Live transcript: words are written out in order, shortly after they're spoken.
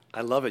I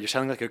love it. You're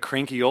sounding like a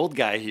cranky old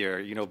guy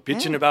here,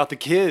 bitching about the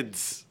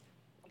kids.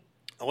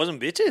 I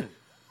wasn't bitching.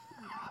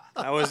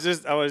 I was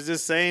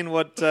just saying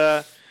what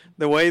the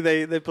way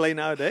they play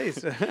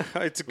nowadays.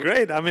 It's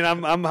great. I mean,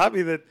 I'm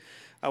happy that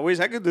I wish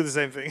I could do the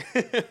same thing.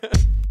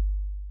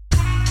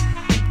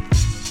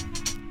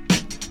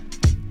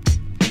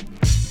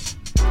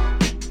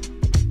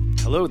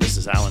 Hello, this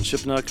is Alan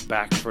Shipnuck,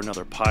 back for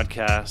another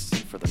podcast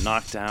for The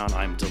Knockdown.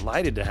 I'm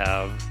delighted to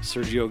have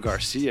Sergio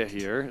Garcia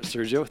here.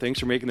 Sergio, thanks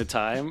for making the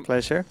time.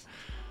 Pleasure.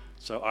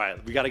 So, all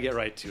right, we got to get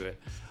right to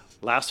it.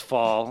 Last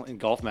fall in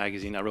Golf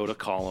Magazine, I wrote a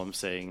column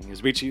saying,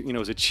 it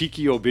was a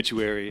cheeky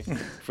obituary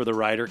for the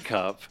Ryder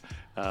Cup,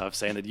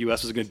 saying that the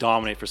U.S. was going to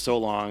dominate for so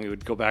long, it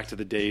would go back to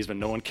the days when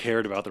no one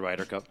cared about the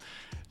Ryder Cup.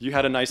 You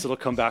had a nice little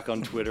comeback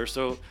on Twitter,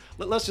 so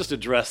let's just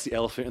address the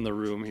elephant in the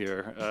room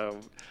here.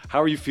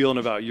 How are you feeling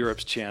about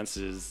Europe's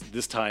chances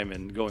this time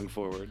and going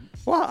forward?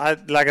 Well,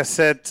 like I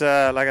said,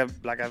 like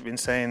I've been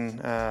saying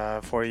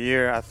for a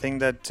year, I think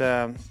that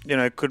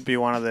it could be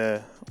one of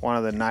the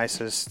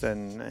nicest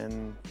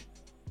and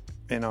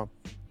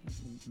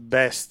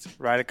best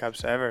Ryder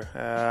Cups ever.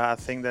 I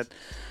think that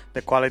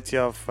the quality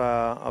of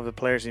the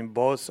players on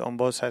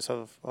both sides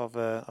of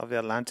the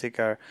Atlantic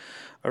are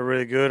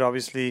really good.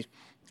 Obviously,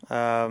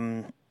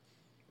 you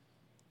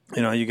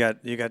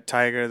got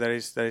Tiger that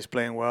is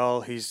playing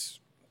well. He's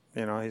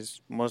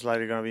most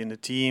likely going to be in the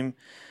team,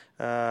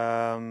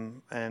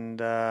 and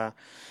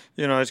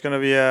it's going to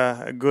be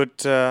a good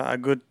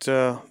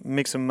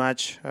mix and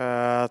match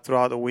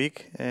throughout the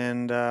week,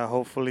 and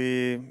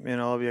hopefully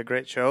it'll be a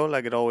great show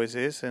like it always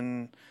is,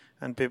 and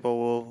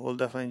people will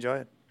definitely enjoy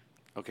it.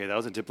 Okay, that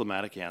was a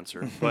diplomatic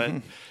answer, but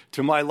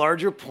to my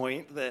larger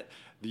point that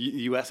the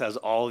U.S. has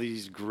all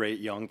these great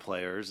young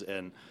players,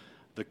 and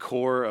the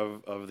core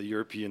of the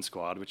European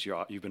squad, which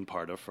you've been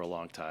part of for a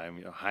long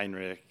time,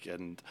 Heinrich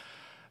and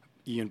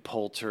Ian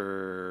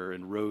Poulter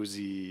and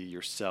Rosie,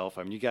 yourself.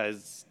 I mean, you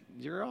guys,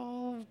 you're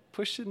all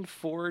pushing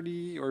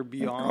 40 or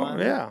beyond.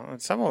 Oh, yeah,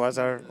 some of us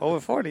are over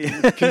 40.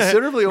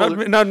 Considerably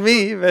older. Not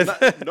me, but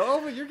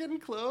but you're getting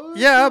close.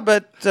 Yeah,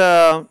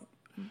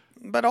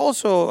 but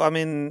also, I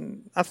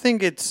mean, I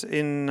think it's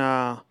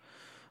on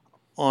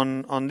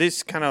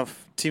this kind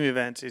of team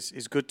events,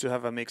 it's good to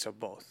have a mix of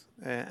both.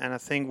 And I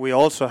think we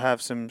also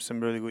have some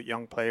really good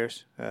young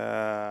players,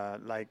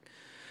 like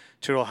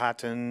Tyrrell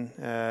Hatton,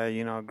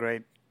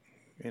 great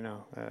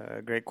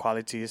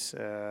qualities.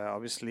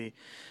 Obviously,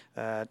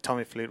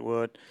 Tommy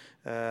Fleetwood,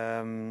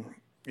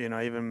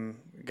 even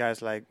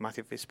guys like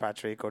Matthew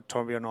Fitzpatrick or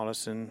Torbjorn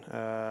Olesen.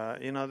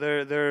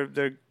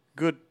 They're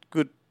good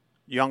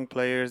young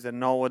players that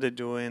know what they're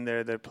doing.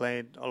 They're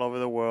played all over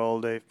the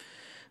world.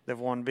 They've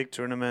won big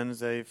tournaments.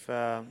 They've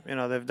done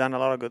a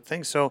lot of good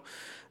things. So,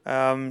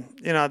 at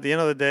the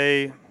end of the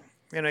day,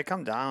 it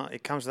comes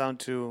down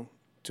to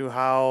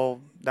how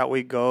that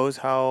week goes,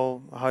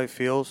 how it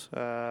feels,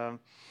 the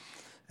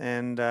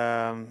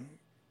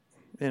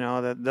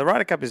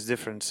Ryder Cup is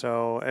different.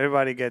 So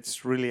everybody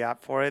gets really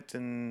up for it,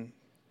 and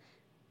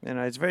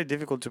it's very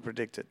difficult to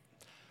predict it.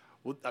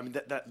 Well, I mean,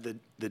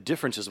 the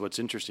difference is what's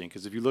interesting,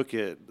 because if you look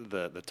at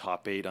the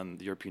top 8 on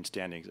the European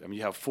standings, I mean,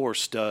 you have 4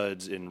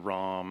 studs in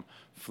Rahm,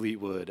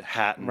 Fleetwood,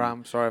 Hatton.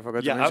 Rahm, sorry, I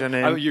forgot to mention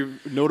your name. Your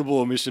notable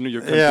omission of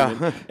your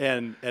company,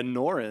 and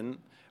Noren,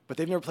 but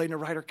they've never played in a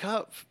Ryder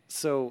Cup.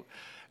 So,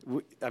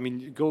 I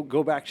mean,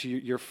 go back to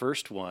your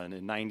first one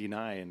in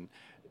 '99.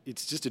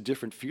 It's just a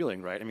different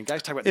feeling, right? I mean,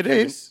 guys talk about you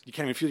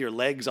can't even feel your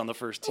legs on the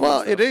first tee.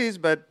 Well, it is,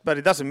 but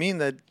it doesn't mean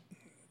that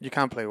you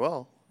can't play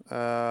well,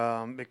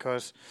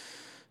 because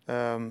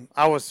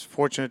I was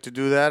fortunate to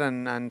do that,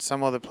 and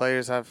some other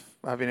players have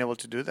been able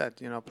to do that.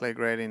 Play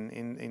great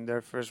in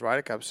their first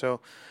Ryder Cup.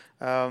 So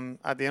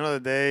at the end of the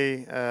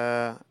day,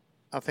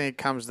 I think it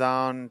comes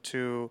down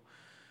to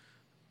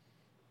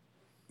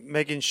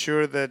making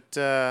sure that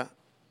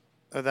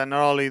that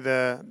not only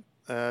the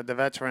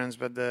veterans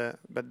but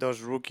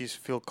those rookies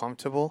feel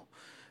comfortable,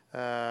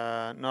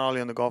 not only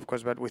on the golf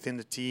course but within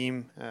the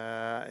team.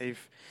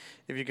 If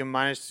you can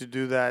manage to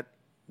do that,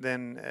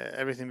 then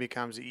everything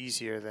becomes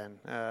easier. Then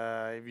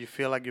if you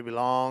feel like you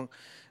belong,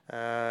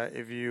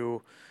 if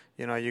you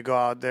go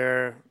out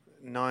there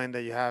knowing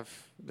that you have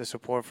the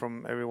support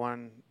from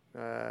everyone,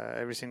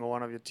 every single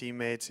one of your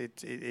teammates,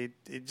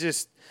 it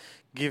just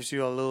gives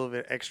you a little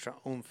bit extra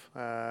oomph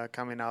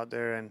coming out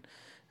there and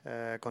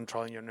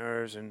controlling your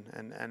nerves and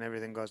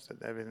everything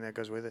that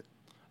goes with it.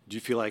 Do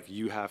you feel like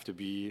you have to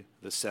be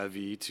the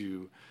Seve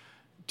to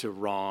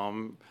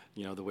Rahm,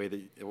 the way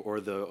that, or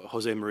the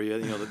Jose Maria,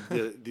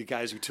 the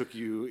guys who took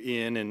you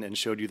in and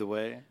showed you the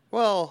way?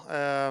 Well,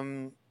 I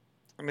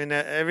mean,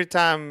 every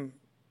time,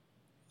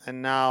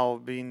 and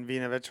now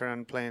being a veteran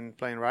and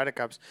playing Ryder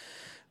Cups,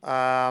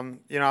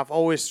 I've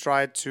always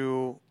tried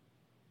to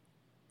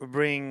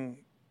bring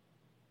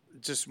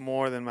just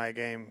more than my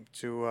game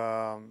to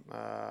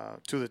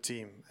the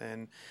team,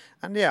 and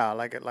yeah,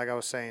 like I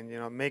was saying,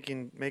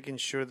 making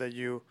sure that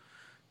you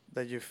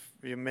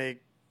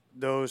make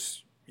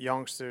those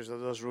youngsters or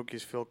those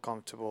rookies feel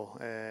comfortable,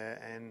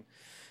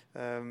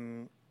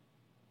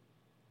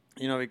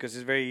 because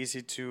it's very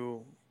easy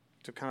to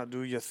kind of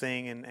do your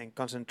thing and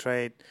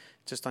concentrate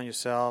just on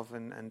yourself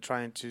and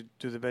trying to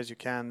do the best you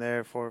can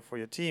there for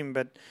your team.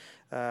 But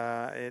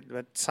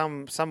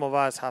some of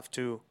us have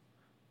to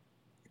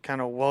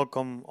kind of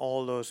welcome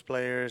all those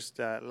players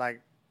that,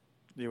 like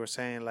you were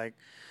saying, like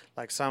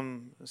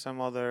some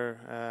other.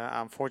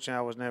 Unfortunately,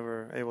 I was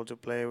never able to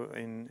play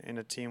in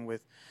a team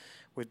with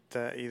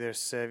either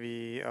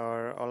Sevi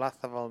or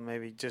Olazabal,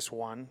 maybe just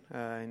one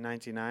in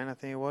 '99, I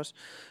think it was.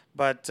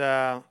 But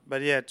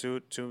yeah,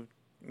 to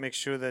make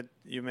sure that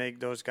you make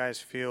those guys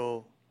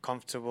feel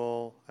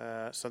comfortable,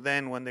 so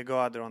then when they go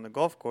out there on the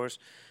golf course,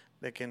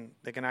 they can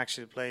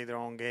actually play their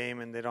own game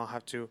and they don't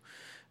have to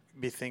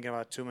be thinking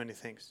about too many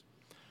things.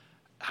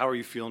 How are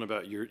you feeling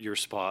about your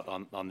spot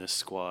on this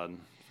squad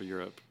for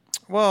Europe?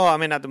 Well, I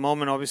mean, at the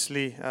moment,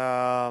 obviously,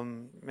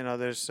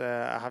 there's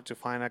I have to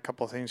find a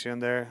couple of things here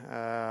and there,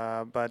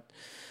 but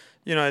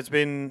it's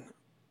been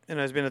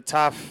a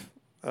tough,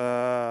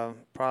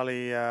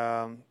 probably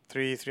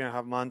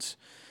 3.5 months.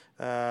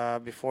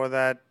 Before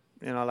that,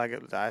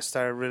 I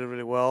started really,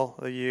 really well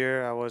the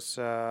year. I was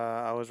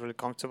really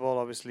comfortable.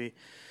 Obviously,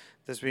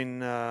 there's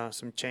been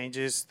some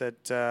changes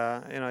that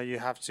you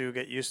have to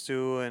get used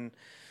to, and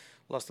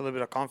lost a little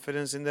bit of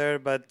confidence in there.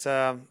 But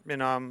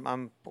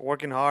I'm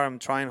working hard. I'm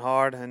trying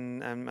hard,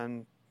 and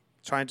I'm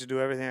trying to do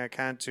everything I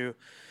can to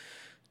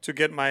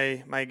get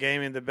my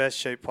game in the best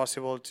shape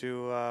possible.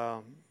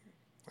 To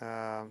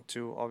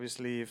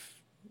obviously,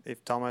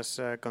 if Thomas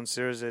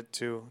considers it,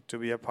 to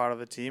be a part of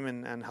the team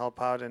and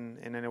help out in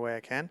any way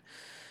I can.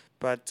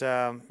 But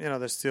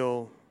there's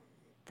still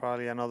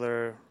probably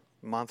another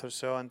month or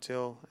so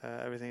until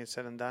everything is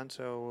said and done.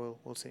 So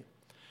we'll see.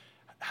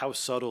 How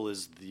subtle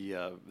is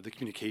the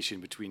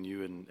communication between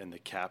you and the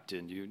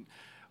captain? Do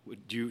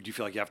you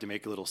feel like you have to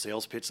make a little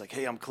sales pitch, like,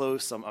 "Hey, I'm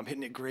close. I'm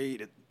hitting it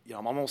great.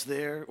 I'm almost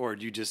there," or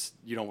do you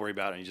don't worry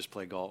about it and you just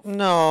play golf?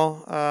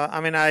 No, I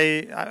mean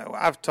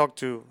I've talked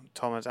to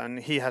Thomas and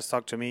he has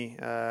talked to me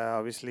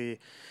obviously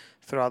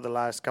throughout the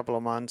last couple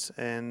of months,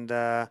 and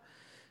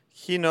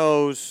he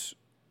knows.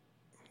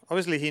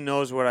 Obviously, he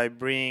knows what I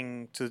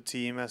bring to the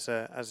team as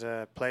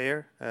a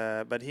player,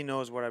 but he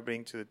knows what I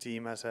bring to the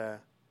team as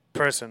a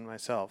person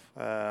myself,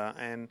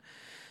 and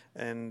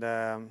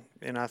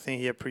I think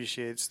he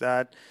appreciates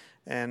that,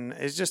 and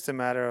it's just a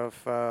matter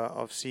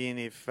of seeing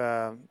if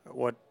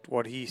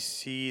what he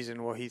sees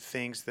and what he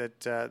thinks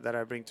that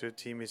I bring to the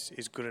team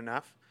is good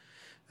enough.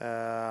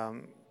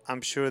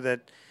 I'm sure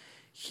that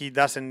he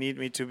doesn't need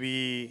me to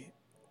be,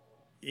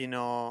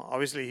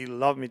 obviously he'd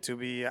love me to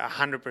be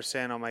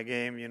 100% on my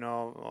game,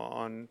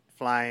 on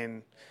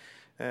flying,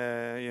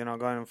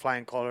 going in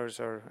flying colors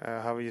or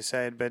however you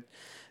say it, but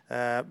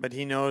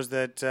he knows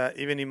that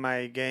even if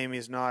my game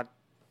is not,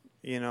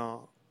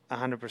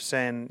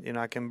 100%,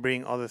 I can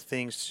bring other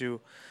things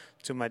to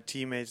my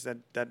teammates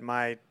that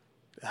might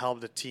help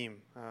the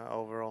team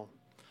overall.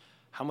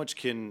 How much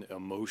can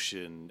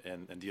emotion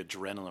and the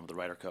adrenaline of the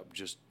Ryder Cup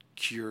just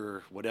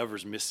cure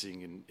whatever's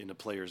missing in a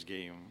player's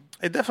game?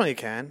 It definitely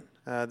can.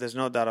 There's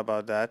no doubt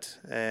about that.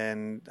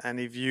 And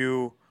if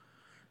you're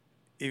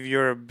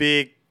a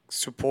big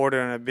supporter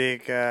and a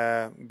big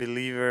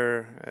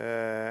believer,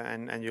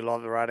 and you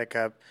love the Ryder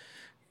Cup,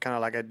 kind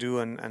of like I do,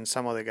 and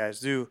some other guys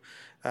do,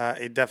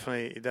 it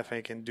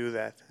definitely can do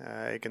that.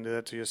 It can do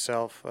that to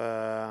yourself,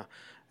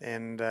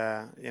 and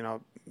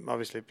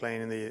obviously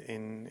playing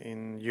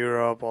in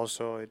Europe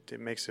also it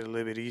makes it a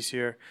little bit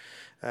easier,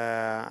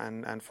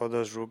 and for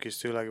those rookies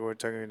too, like we were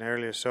talking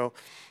earlier. So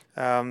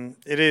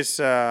it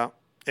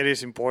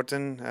is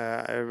important.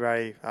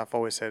 I've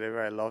always said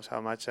everybody loves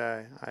how much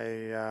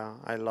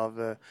I love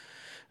the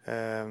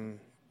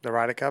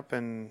Ryder Cup,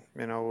 and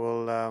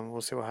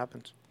we'll see what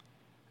happens.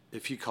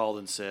 If he called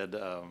and said,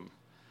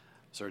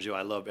 "Sergio,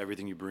 I love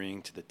everything you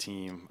bring to the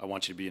team. I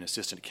want you to be an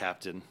assistant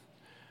captain,"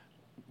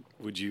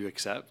 would you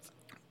accept?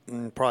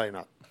 Probably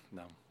not.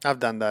 No. I've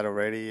done that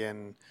already,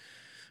 and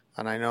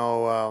I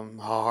know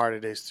how hard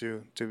it is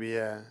to be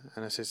an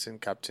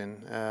assistant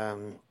captain.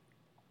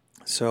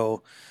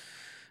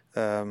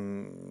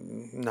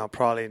 No,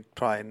 probably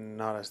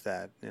not as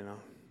that.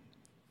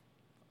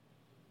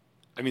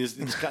 I mean,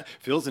 it's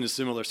Phil's in a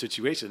similar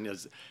situation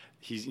as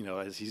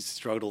he's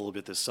struggled a little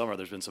bit this summer.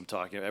 There's been some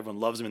talk. Everyone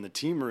loves him in the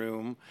team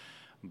room,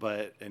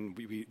 and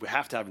we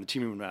have to have him in the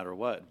team room no matter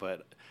what.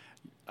 But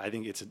I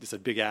think it's a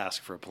big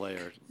ask for a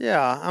player.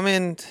 Yeah, I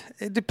mean,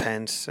 it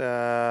depends.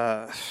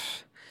 I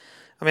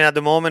mean, at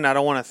the moment, I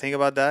don't want to think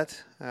about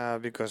that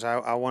because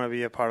I want to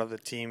be a part of the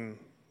team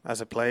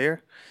as a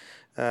player.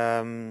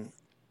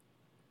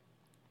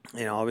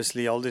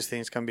 Obviously, all these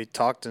things can be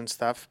talked and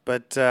stuff,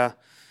 but I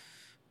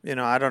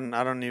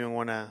don't even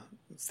want to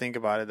think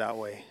about it that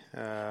way.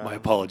 My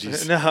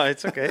apologies. No,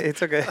 it's okay.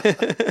 It's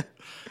okay.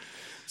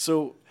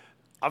 So,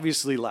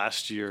 obviously,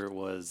 last year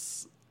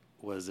was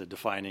a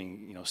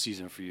defining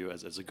season for you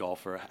as a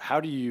golfer. How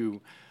do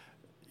you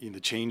the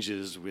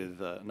changes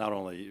with not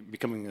only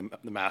becoming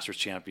the Masters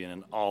champion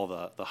and all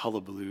the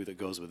hullabaloo that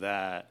goes with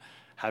that,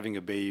 having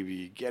a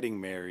baby, getting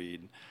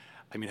married?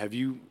 I mean, have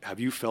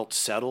you felt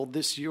settled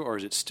this year, or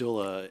is it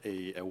still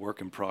a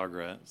work in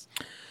progress?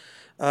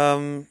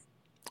 Um,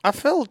 I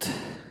felt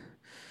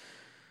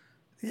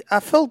I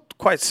felt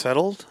quite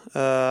settled.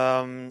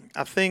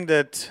 I think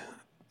that,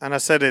 and I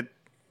said it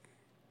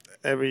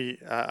every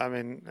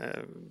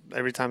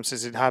time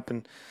since it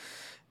happened.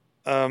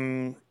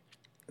 Um,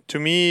 to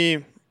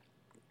me,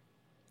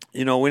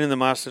 winning the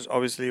Masters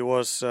obviously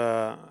was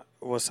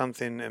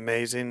something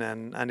amazing,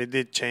 and it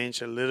did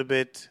change a little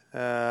bit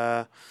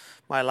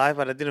my life,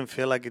 but I didn't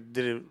feel like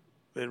it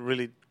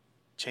really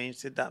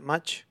changed it that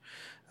much.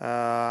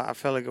 I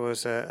felt like it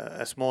was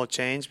a small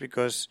change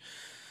because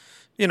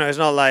it's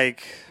not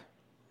like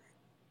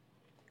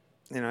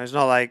it's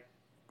not like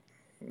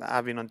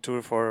I've been on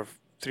tour for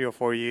 3 or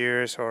 4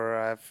 years,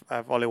 or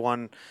I've only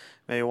won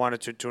maybe 1 or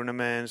 2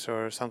 tournaments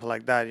or something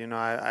like that.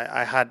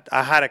 I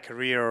had a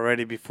career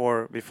already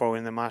before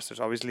winning the Masters.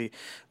 Obviously,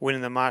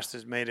 winning the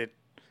Masters made it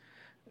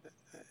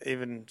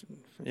even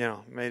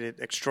made it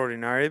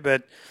extraordinary.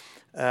 But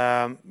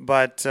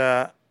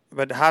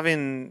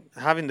having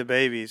the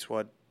baby is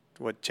what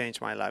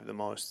changed my life the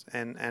most,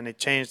 and it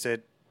changed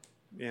it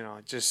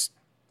just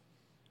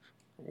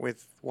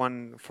with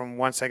from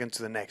 1 second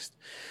to the next.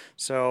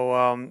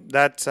 So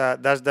that's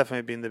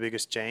definitely been the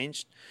biggest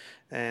change,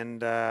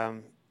 and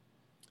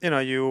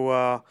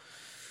you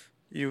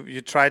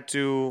try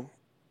to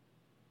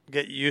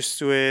get used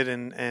to it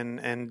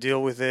and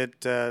deal with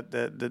it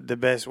the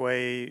best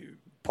way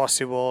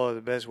possible,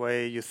 the best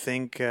way you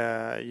think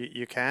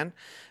you can,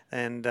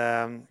 and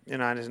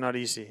it's not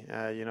easy,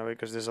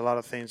 because there's a lot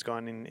of things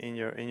going in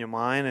your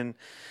mind,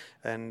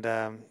 and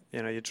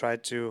you try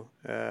to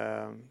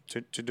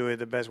do it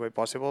the best way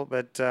possible,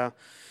 but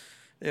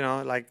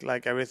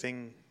like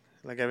everything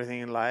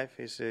in life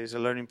is a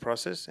learning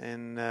process,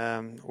 and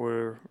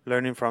we're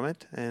learning from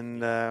it, and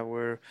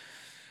we're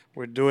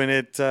doing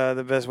it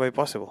the best way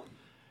possible.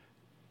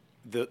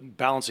 The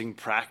balancing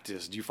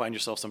practice, do you find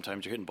yourself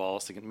sometimes you're hitting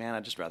balls thinking, man,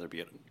 I'd just rather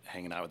be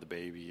hanging out with the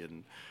baby?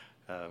 And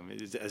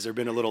has there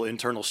been a little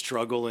internal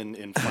struggle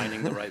in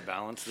finding the right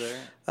balance there?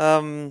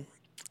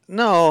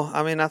 No,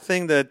 I mean, I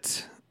think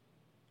that,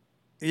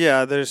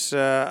 yeah,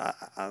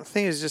 I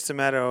think it's just a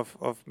matter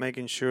of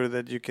making sure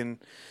that you can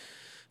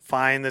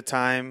find the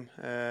time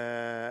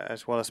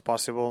as well as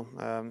possible.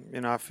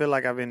 I feel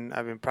like I've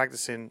been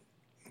practicing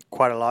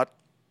quite a lot,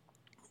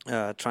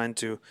 trying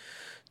to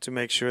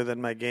make sure that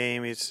my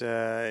game is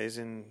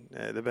in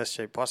the best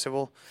shape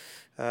possible.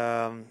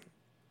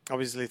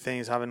 Obviously,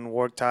 things haven't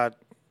worked out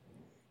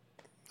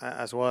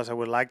as well as I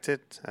would liked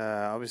it.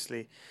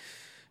 Obviously,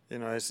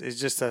 it's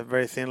just a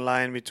very thin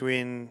line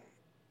between,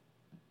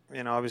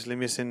 obviously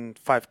missing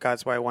 5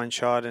 cuts by one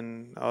shot,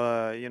 and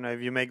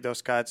if you make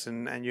those cuts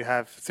and you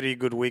have 3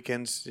 good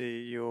weekends,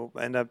 you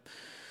end up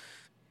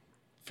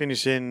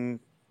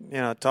finishing,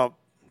 top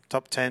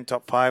 10,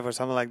 top 5, or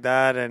something like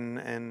that, and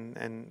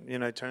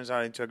it turns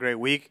out into a great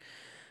week.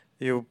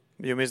 You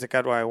miss the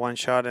cut by one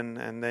shot,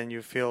 and then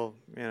you feel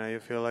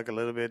like a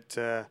little bit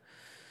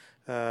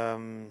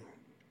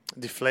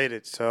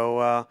deflated.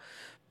 So,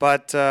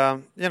 but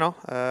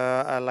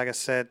like I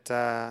said,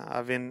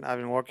 I've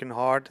been working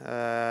hard,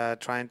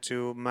 trying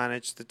to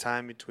manage the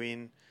time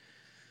between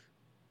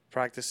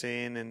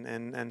practicing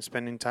and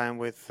spending time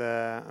with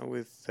the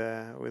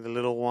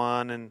little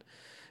one, and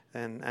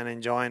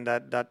enjoying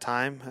that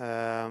time.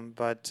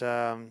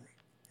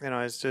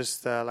 It's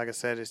just like I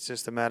said, it's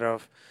just a matter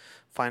of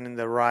finding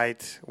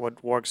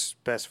what works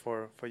best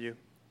for you.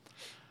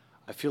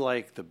 I feel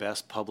like the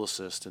best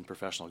publicist in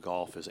professional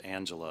golf is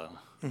Angela,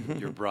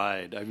 your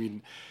bride. I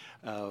mean,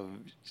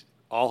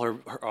 all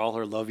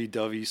her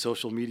lovey-dovey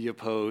social media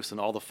posts and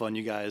all the fun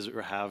you guys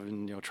are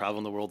having,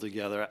 traveling the world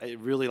together. It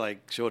really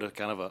showed a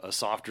kind of a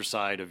softer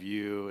side of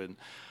you, and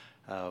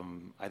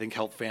I think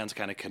helped fans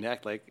kind of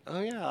connect. Like,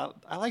 oh yeah,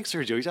 I like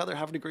Sergio. He's out there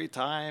having a great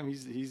time.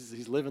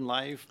 He's living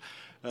life.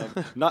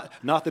 Not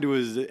that it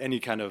was any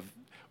kind of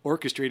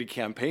orchestrated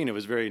campaign. It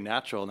was very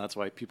natural, and that's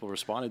why people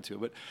responded to it.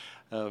 But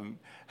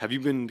have you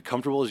been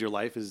comfortable as your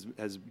life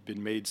has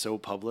been made so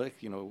public,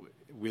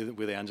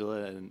 with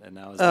Angela and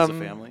now as a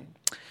family?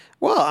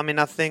 Well, I mean,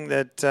 I think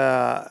that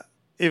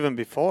even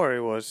before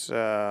it was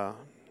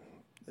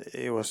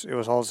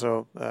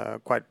also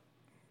quite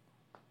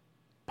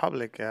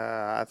public.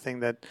 I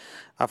think that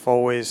I've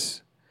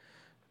always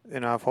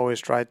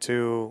tried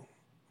to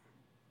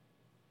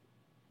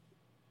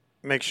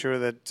make sure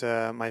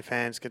that my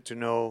fans get to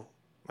know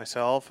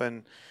myself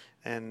and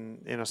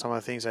some of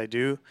the things I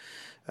do.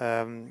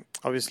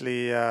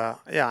 Obviously,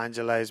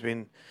 Angela has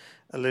been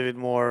a little bit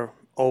more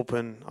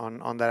open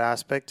on that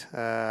aspect,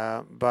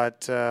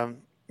 but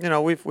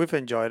we've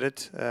enjoyed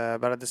it.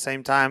 But at the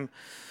same time,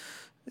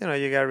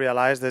 you gotta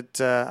realize that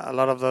a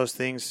lot of those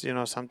things,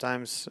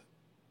 sometimes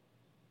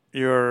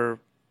you're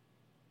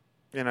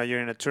in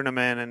a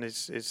tournament, and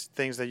it's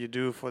things that you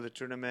do for the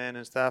tournament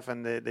and stuff,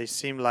 and they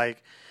seem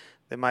like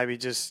they might be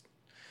just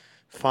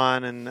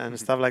fun and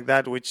stuff like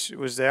that, which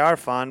they are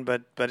fun,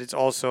 but it's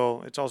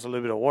also a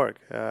little bit of work.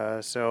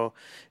 So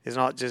it's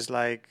not just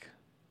like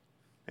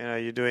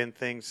you're doing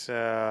things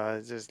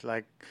just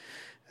like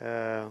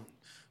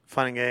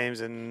fun and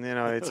games, and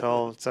it's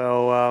all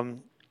so.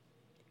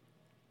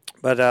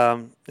 But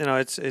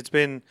it's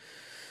been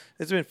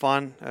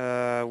fun.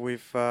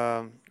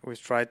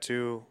 We've tried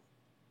to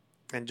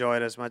enjoy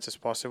it as much as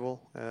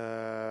possible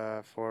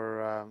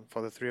for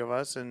the three of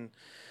us, and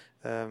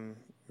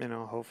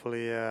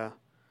hopefully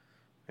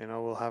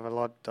we'll have a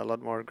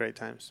lot more great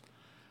times.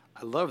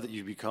 I love that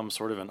you become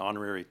sort of an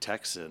honorary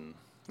Texan.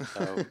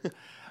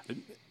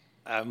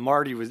 Uh,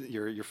 Marty was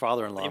your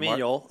father-in-law. You mean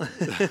Joel?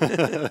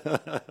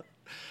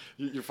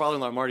 Your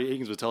father-in-law Marty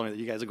Akins was telling me that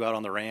you guys would go out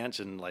on the ranch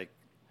and like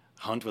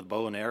hunt with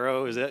bow and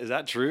arrow. Is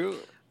that true?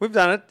 We've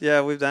done it.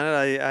 Yeah, we've done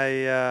it.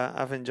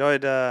 I've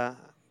enjoyed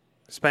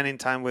spending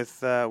time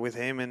with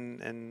him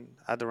and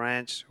at the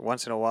ranch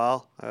once in a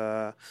while.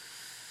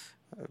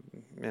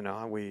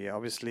 We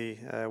obviously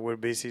we're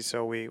busy,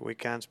 so we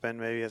can't spend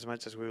maybe as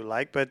much as we would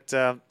like. But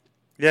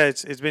yeah,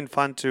 it's been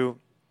fun to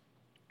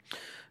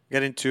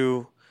getting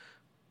to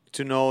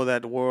know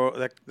that world,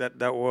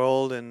 that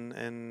world,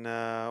 and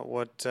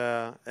what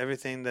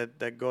everything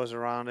that goes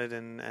around it,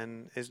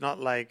 and it's not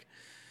like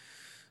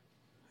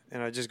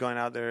just going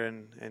out there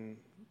and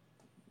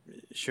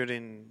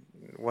shooting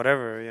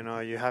whatever.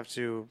 You have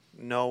to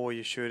know what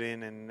you're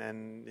shooting,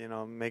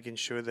 and making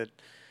sure that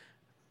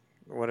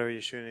whatever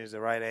you're shooting is the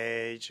right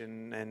age,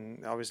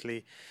 and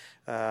obviously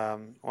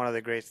one of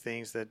the great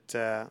things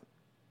that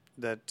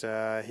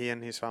he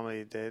and his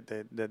family, that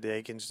the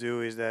Akins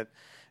do, is that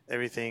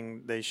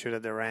everything they shoot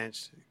at the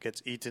ranch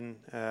gets eaten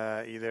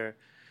either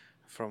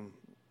from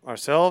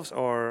ourselves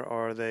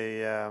or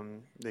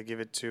they give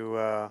it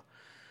to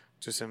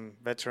some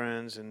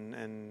veterans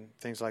and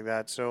things like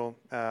that. So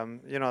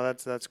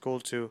that's cool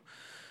to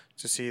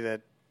see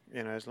that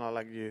it's not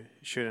like you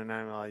shoot an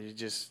animal, you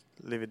just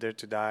leave it there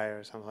to die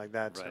or something like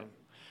that. Right. So,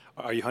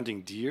 are you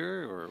hunting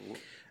deer or?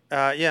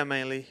 Yeah,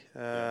 mainly.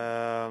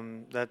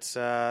 That's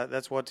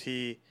what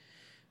he.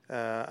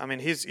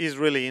 He's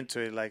really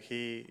into it. Like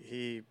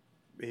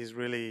he's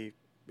really,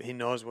 he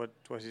knows what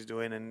he's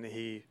doing, and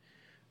he.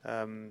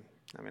 I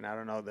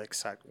don't know the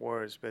exact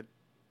words, but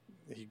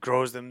he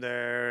grows them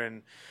there,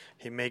 and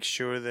he makes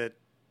sure that,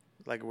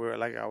 like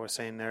I was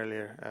saying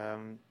earlier,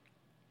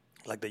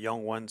 like the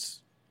young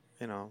ones,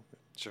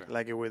 Sure.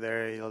 like if we're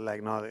there, he'll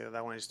like, no,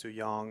 that one is too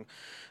young.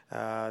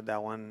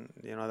 That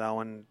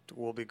one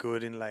will be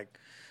good in like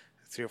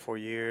 3 or 4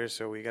 years.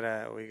 So we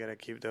gotta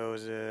keep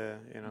those.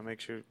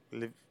 Make sure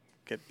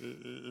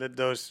let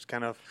those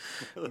kind of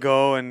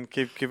go and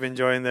keep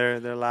enjoying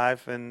their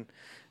life, and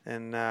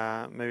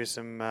maybe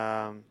some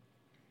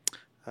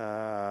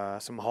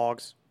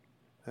hogs.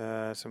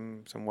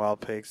 Some wild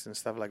pigs and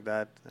stuff like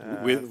that.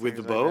 With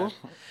the bow?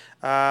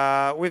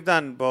 We've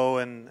done bow,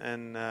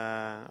 and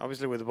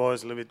obviously with the bow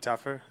it's a little bit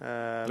tougher.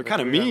 They're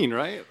kind of mean,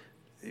 right?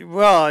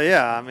 Well,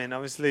 yeah.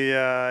 Obviously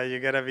you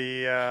gotta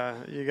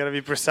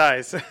be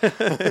precise.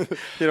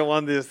 You don't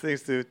want these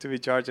things to be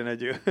charging at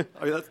you.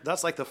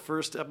 That's like the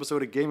first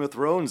episode of Game of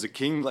Thrones. The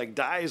king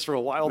dies for a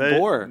wild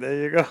boar.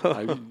 There you go.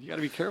 You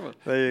gotta be careful.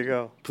 There you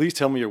go. Please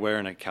tell me you're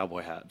wearing a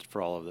cowboy hat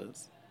for all of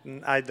this.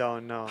 I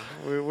don't know.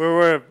 We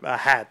wear a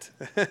hat.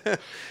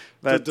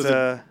 But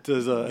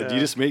does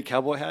Adidas make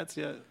cowboy hats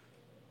yet?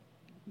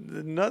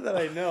 Not that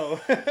I know.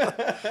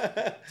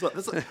 So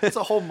that's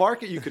a whole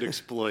market you could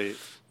exploit.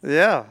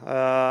 Yeah,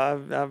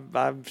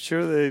 I'm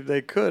sure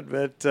they could,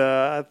 but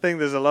I think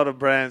there's a lot of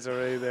brands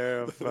already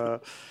there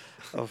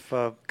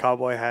of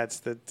cowboy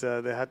hats that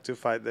they had to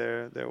fight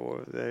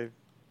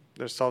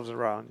themselves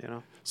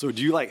around. So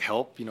do you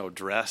help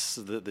dress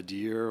the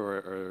deer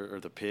or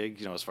the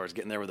pig as far as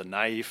getting there with a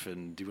knife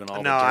and doing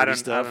all the dirty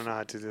stuff? No, I don't know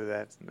how to do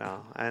that.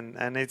 No,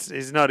 and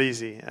it's not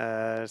easy.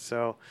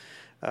 So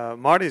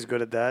Marty's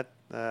good at that.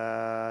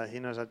 He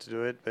knows how to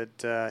do it,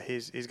 but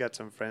he's got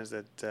some friends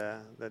that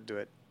do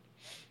it.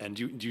 And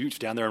do you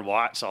stand there and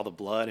watch all the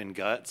blood and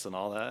guts and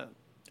all that?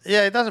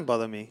 Yeah, it doesn't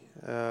bother me.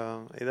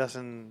 It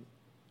doesn't.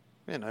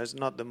 It's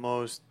not the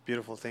most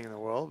beautiful thing in the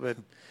world,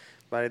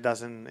 but it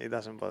doesn't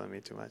bother me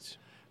too much.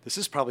 This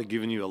has probably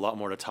given you a lot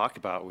more to talk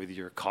about with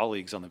your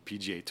colleagues on the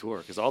PGA Tour,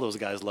 because all those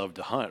guys love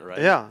to hunt,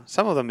 right? Yeah,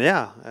 some of them,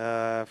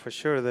 yeah, for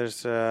sure.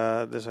 There's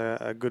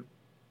a good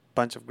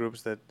bunch of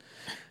groups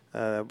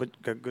a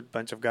good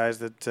bunch of guys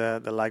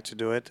that like to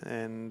do it,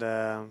 and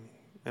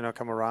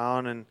come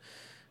around, and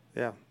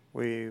yeah,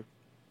 we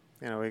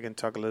can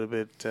talk a little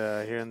bit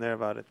here and there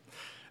about it.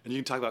 And you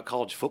can talk about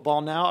college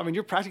football now.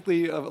 You're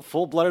practically a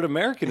full-blooded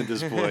American at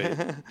this point.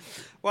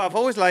 Well, I've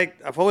always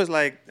liked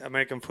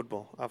American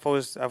football. I've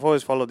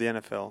always followed the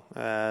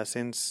NFL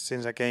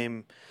since I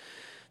came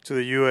to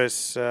the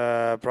U.S.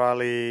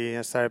 Probably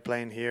I started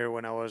playing here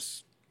when I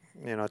was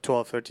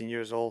 12, 13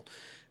 years old.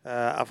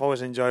 I've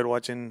always enjoyed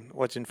watching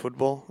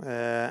football,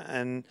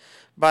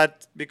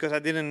 but because I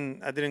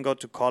didn't go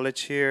to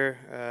college here,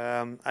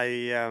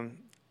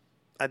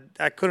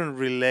 I couldn't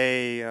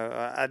relay.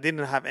 I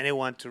didn't have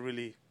anyone to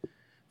really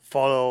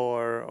follow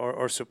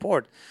or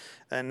support.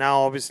 And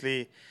now,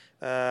 obviously,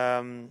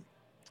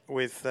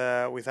 with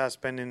us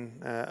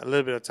spending a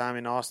little bit of time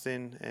in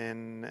Austin,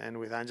 and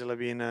with Angela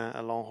being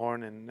a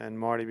Longhorn and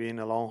Marty being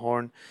a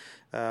Longhorn,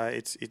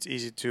 it's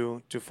easy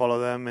to follow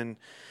them and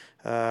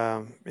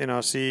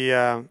see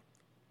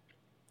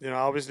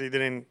obviously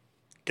didn't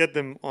get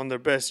them on their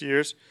best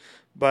years,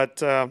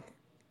 but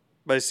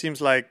it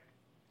seems like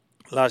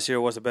last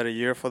year was a better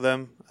year for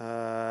them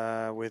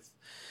with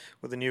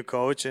the new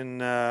coach,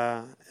 and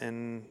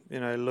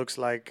it looks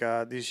like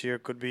this year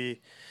could be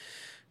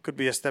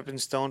a stepping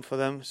stone for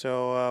them.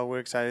 So we're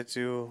excited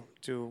to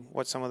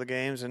watch some of the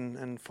games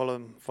and follow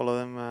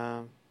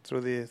them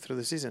through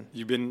the season.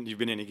 You've been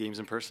in any games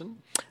in person?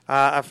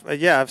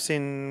 I've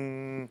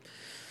seen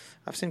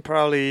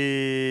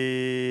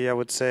probably, I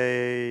would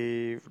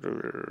say,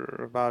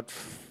 about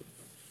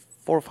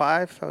 4 or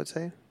 5. I would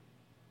say.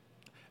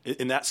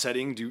 In that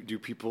setting, do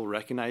people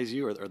recognize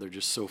you, or are they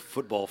just so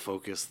football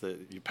focused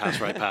that you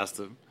pass right past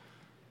them?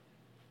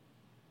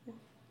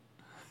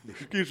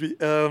 Excuse me.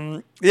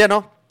 Yeah,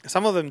 no,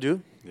 some of them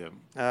do. Yeah.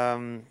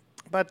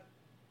 But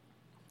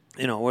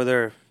we're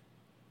there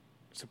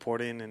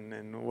supporting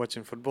and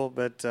watching football,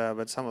 but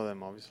some of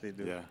them obviously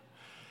do. Yeah.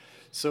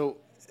 So,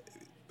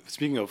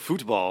 speaking of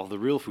football, the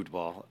real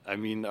football, I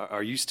mean,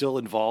 are you still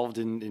involved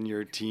in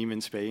your team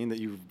in Spain that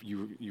you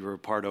were a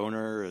part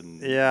owner?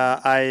 And Yeah,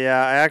 I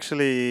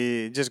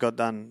actually just got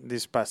done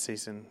this past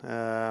season.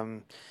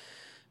 I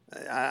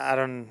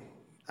don't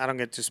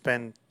get to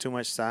spend too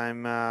much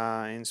time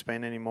in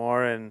Spain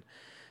anymore, and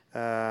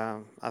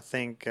I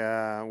think we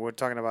were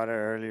talking about it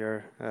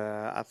earlier.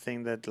 I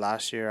think that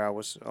last year I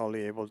was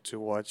only able to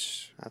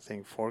watch, I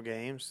think, 4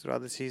 games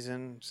throughout the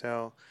season.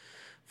 So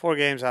 4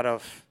 games out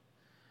of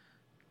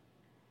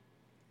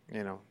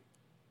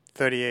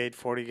 38,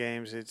 40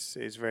 games,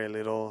 it's very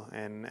little,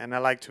 and I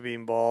like to be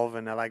involved,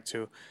 and I like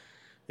to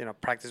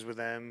practice with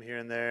them here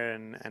and there,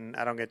 and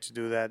I don't get to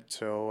do that.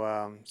 So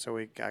I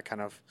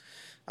kind of,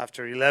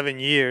 after 11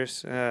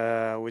 years,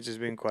 which has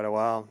been quite a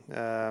while,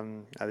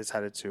 I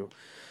decided to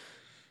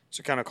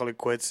kind of call it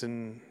quits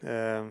and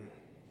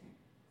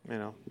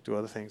do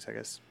other things, I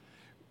guess.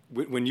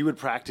 when you would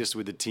practice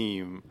with the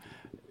team,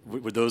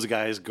 would those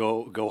guys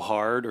go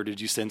hard, or did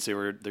you sense they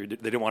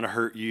didn't want to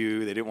hurt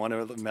you, they didn't want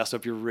to mess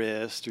up your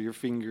wrist or your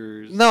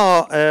fingers?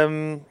 No, I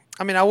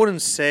mean, I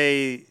wouldn't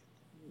say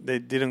they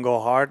didn't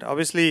go hard.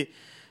 Obviously,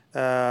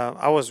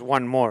 I was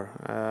one more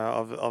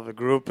of the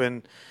group,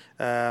 and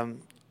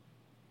when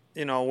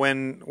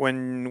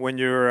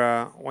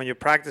you're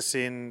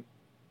practicing,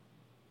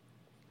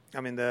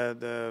 I mean,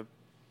 the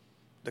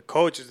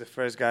coach is the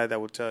first guy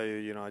that will tell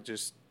you,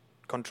 just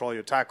control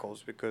your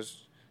tackles,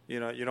 because you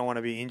don't want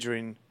to be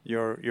injuring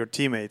your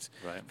teammates.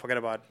 Right. Forget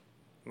about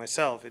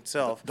myself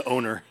itself. The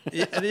owner.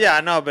 Yeah,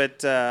 I know,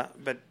 but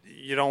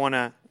you don't want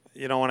to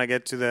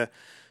get to the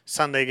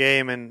Sunday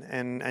game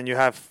and you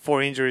have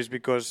 4 injuries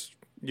because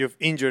you've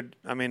injured.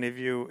 I mean, if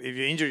you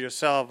injure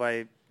yourself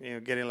by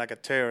getting like a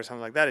tear or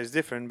something like that, is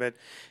different. But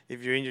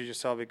if you injure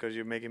yourself because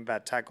you're making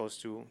bad tackles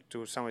to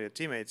some of your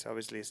teammates,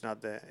 obviously it's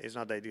not the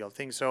ideal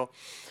thing. So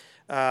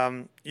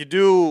you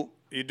do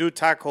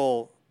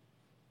tackle,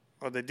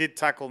 or they did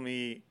tackle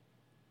me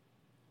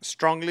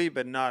strongly,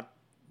 but not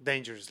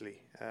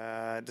dangerously.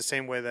 The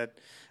same way that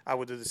I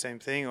would do the same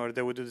thing, or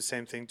they would do the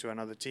same thing to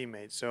another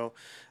teammate. So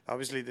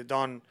obviously they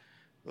don't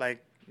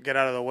like get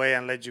out of the way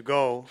and let you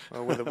go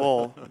with the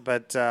ball.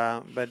 But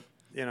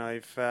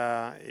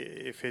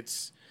if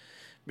it's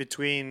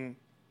between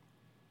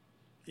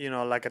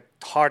like a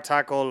hard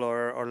tackle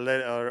or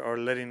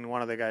letting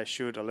one of the guys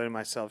shoot, or letting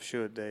myself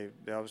shoot, they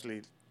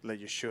obviously let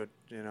you shoot,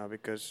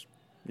 because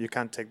you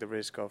can't take the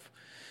risk of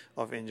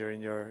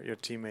injuring your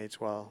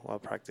teammates while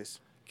practice.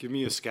 Give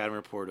me a scouting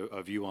report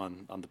of you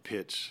on the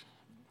pitch.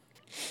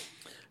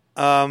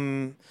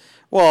 Well,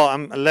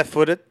 I'm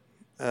left-footed,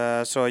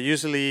 so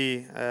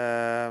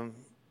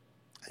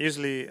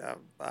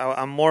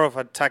I'm more of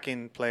an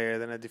attacking player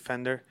than a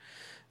defender.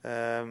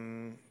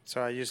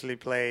 So I usually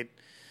played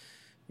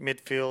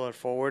midfield or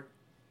forward.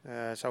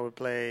 So I would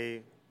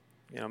play,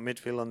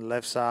 midfield on the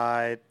left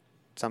side,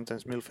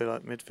 sometimes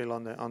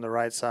midfield on the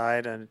right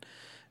side, and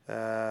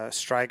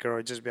striker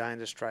or just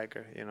behind the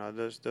striker.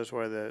 Those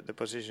were the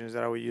positions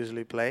that I would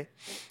usually play.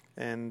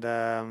 And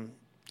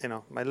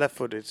my left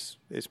foot is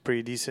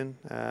pretty decent.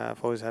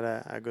 I've always had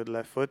a good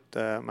left foot.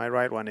 My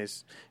right one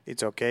it's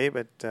okay,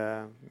 but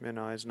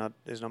it's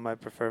not my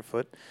preferred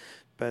foot.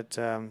 But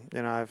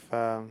I've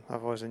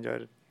always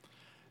enjoyed it.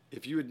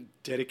 If you had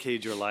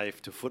dedicated your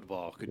life to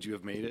football, could you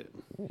have made it?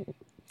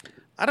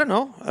 I don't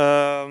know.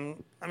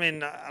 I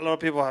mean, a lot of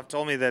people have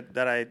told me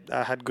that I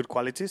had good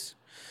qualities.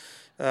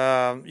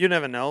 You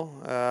never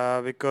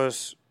know,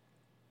 because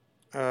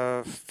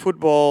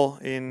football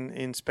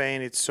in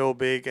Spain, it's so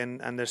big,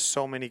 and there's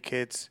so many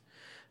kids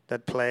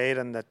that played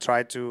and that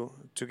tried to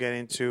get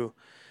into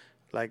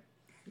like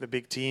the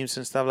big teams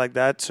and stuff like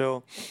that.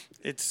 So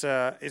it's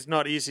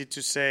not easy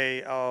to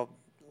say, oh,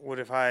 what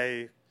if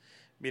I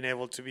been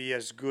able to be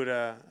as good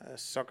a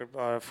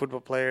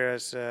football player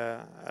as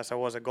I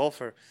was a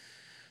golfer?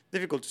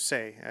 Difficult to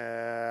say.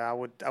 I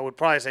would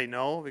probably say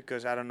no,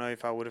 because I don't know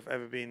if I would have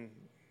ever been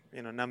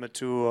number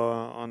 2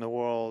 on the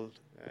world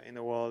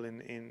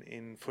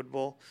in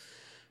football.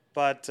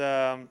 But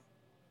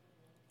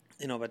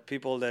but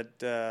people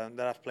that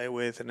I've played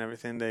with and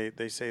everything,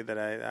 they say that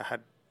I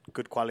had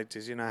good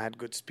qualities. You know, I had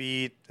good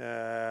speed.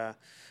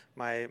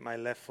 My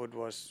left foot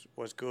was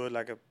good.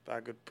 I could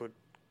put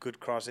good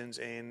crossings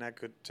in. I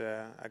could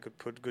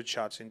put good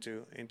shots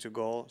into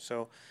goal.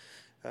 So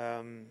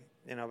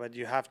you know, but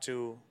you have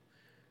to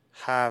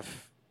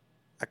have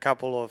a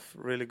couple of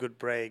really good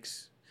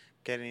breaks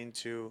getting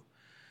into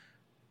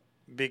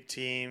big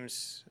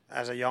teams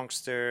as a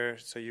youngster,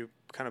 so you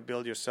kind of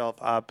build yourself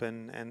up,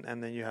 and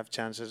then you have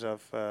chances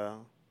of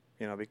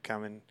you know,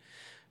 becoming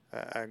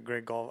a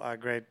great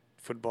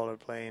footballer,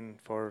 playing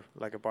for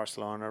like a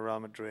Barcelona, Real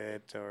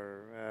Madrid,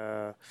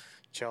 or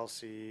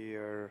Chelsea,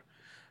 or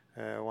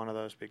one of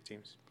those big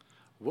teams.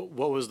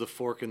 What was the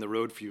fork in the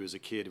road for you as a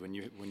kid when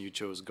you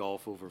chose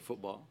golf over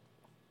football?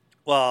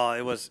 Well,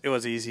 it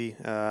was easy.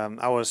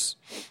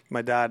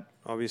 My dad,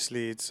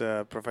 obviously, it's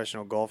a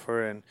professional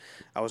golfer, and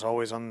I was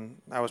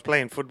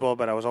playing football,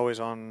 but I was always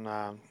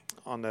on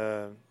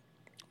the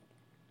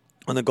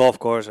golf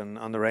course and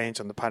on the range,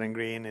 on the putting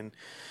green,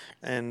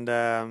 and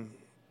I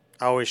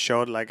always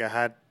showed like I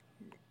had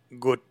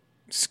good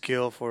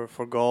skill for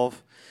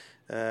golf.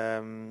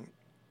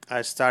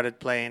 I started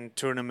playing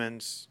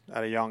tournaments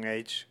at a young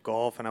age,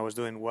 golf, and I was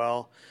doing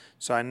well.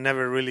 So I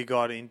never really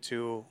got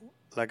into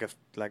like a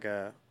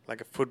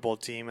football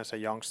team as a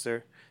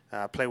youngster.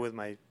 Play with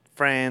my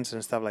friends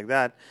and stuff like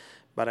that,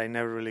 but I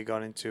never really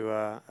got into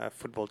a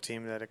football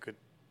team that I could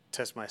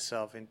test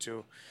myself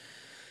into.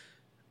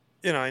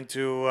 You know,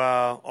 into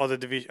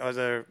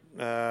other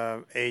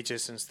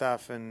ages and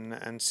stuff,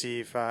 and see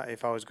if I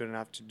was good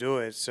enough to do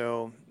it.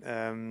 So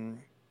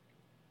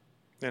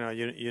you know,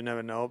 you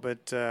never know,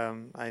 but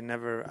I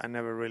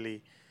never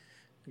really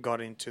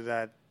got into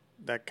that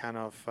kind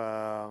of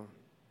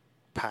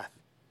path.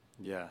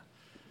 Yeah.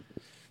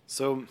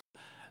 So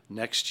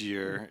next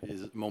year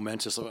is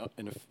momentous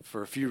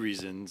for a few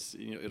reasons.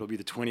 You know, it'll be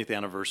the 20th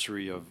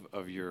anniversary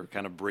of your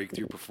kind of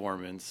breakthrough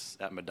performance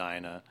at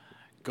Medina,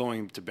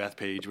 going to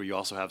Bethpage, where you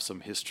also have some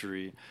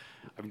history.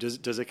 I mean,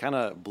 does it kind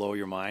of blow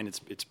your mind?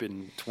 It's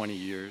been 20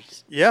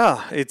 years.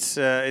 Yeah, it's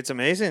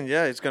amazing.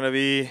 Yeah, it's gonna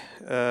be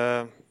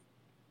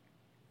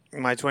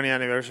my 20th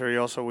anniversary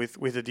also with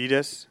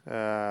Adidas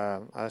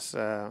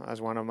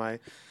as one of my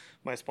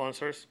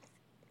sponsors.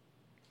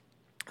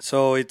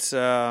 So it's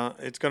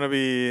gonna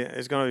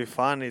be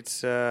fun.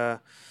 It's you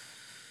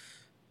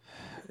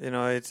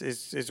know,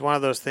 it's one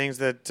of those things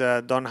that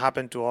don't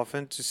happen too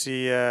often, to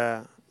see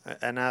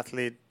an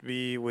athlete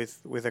be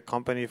with a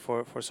company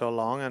for so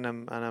long, and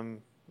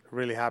I'm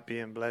really happy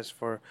and blessed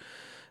for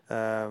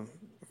you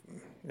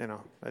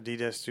know,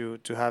 Adidas to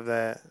have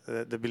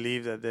the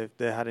belief that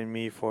they had in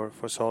me for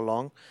so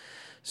long.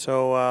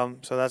 So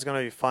so that's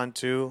gonna be fun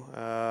too.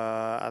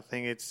 I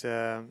think it's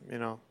you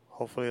know,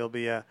 hopefully it'll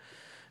be a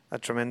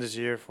tremendous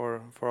year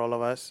for all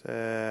of us,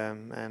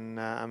 and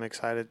I'm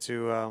excited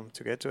to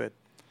get to it.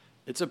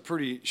 It's a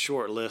pretty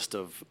short list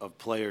of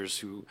players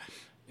who,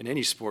 in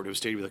any sport, who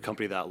stayed with a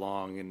company that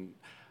long. And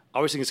I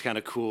always think it's kind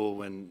of cool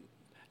when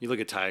you look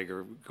at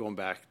Tiger going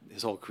back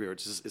his whole career.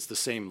 It's the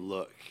same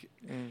look.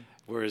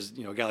 Whereas,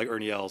 you know, a guy like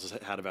Ernie Els has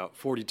had about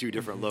 42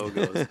 different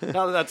logos.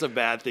 Not that that's a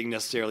bad thing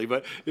necessarily,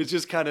 but it's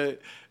just kind of,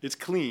 it's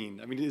clean.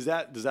 I mean, does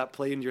that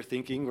play into your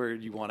thinking, where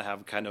you want to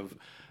have kind of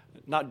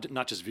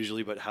not just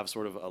visually, but have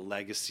sort of a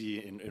legacy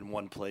in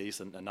one place,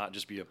 and not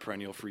just be a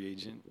perennial free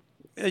agent?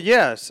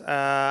 Yes,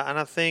 and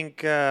I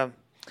think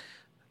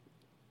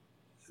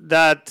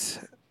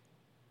that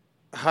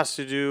has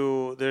to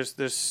do.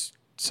 There's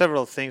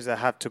several things that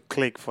have to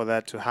click for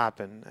that to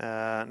happen.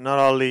 Not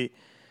only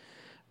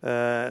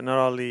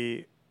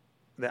the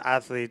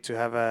athlete to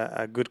have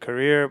a good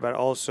career, but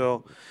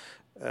also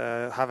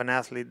have an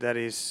athlete that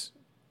is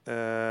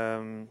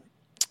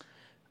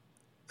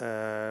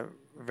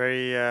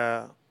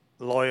very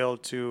loyal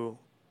to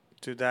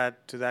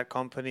that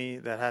company,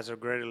 that has a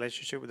great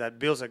relationship, that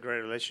builds a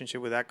great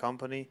relationship with that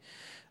company.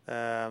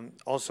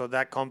 Also,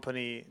 that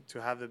company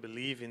to have the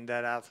belief in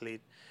that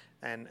athlete,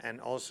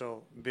 and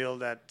also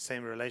build that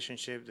same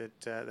relationship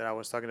that I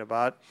was talking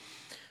about.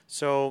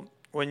 So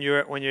when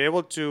you're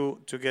able to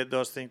get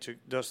those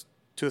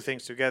two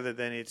things together,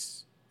 then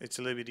it's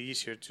a little bit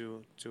easier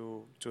to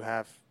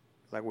have,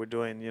 like we're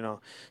doing,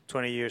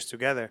 20 years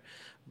together.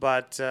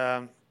 But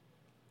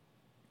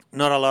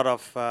not a lot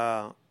of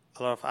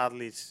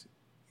athletes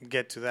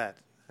get to that,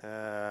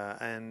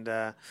 and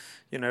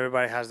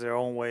everybody has their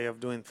own way of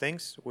doing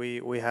things.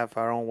 We have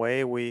our own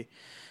way. We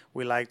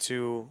like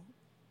to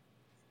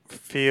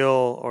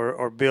feel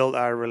or build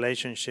our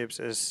relationships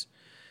as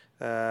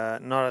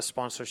not as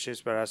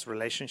sponsorships, but as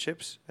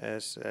relationships,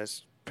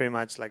 as pretty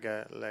much like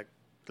a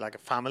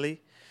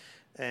family.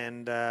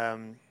 And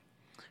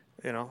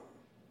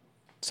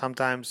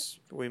sometimes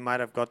we might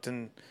have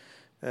gotten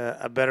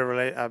a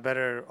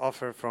better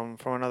offer from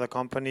another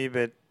company,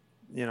 but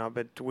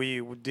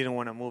we didn't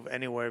want to move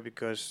anywhere,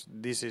 because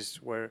this is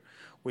where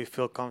we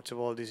feel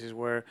comfortable. This is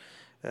where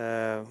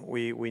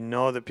we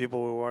know the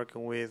people we're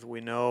working with.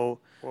 We know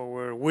what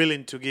we're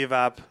willing to give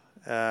up,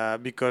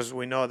 because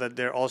we know that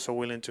they're also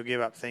willing to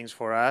give up things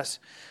for us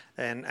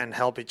and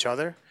help each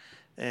other.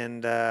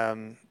 And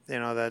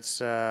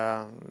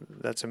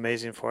that's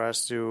amazing for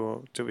us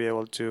to be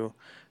able to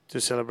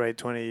celebrate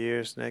 20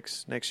 years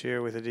next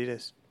year with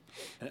Adidas.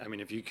 I mean,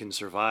 if you can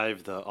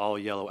survive the all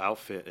yellow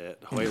outfit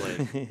at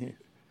Hoyle,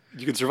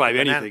 you can survive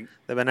anything.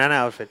 The banana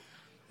outfit.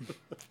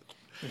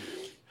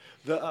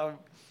 I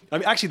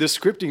mean, actually, the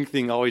scripting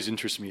thing always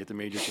interests me at the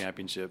major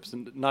championships,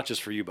 and not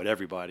just for you, but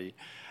everybody.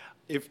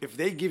 If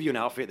they give you an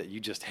outfit that you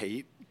just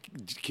hate,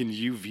 can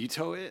you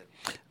veto it?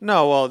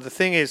 No, well, the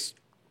thing is,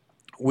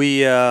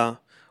 we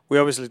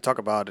obviously talk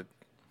about it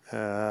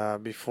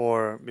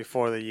before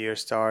the year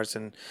starts,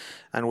 and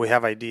we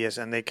have ideas,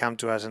 and they come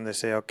to us and they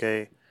say,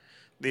 okay,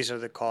 these are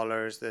the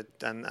colors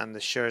and the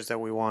shirts that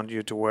we want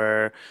you to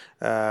wear.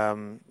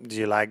 Do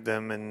you like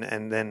them?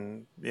 And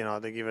then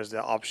they give us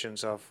the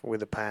options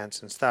with the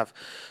pants and stuff.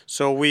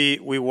 So we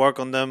work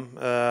on them.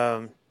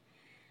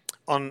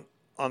 On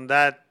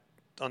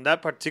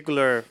that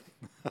particular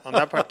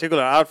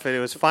outfit, it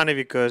was funny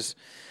because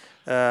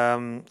I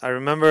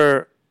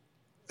remember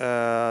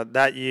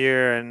that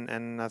year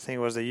and I think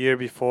it was the year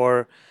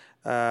before.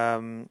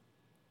 I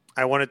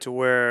wanted to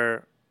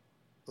wear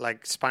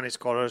like Spanish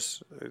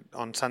colors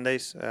on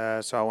Sundays,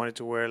 so I wanted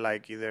to wear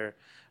like either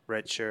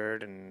red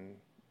shirt and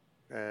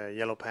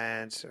yellow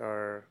pants,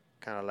 or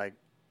kind of like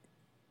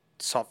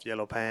soft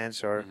yellow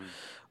pants, or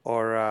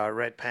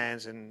red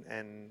pants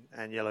and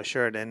yellow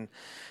shirt. And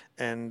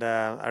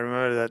I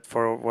remember that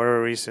for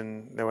whatever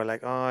reason they were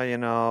like,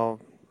 oh,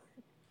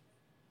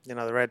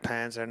 the red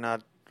pants are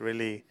not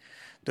really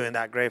doing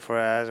that great for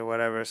us or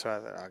whatever. So I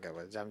thought, okay,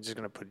 well, I'm just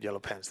gonna put yellow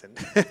pants then.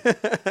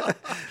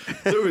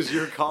 It was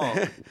your call.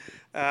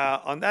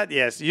 On that,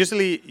 yes.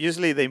 Usually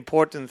the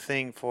important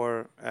thing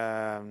for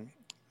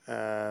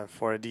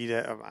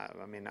Adidas.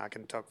 I mean, I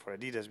can talk for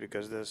Adidas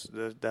because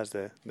that's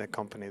the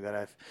company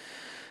that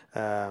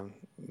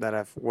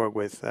I've worked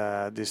with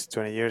these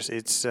 20 years.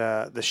 It's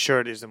the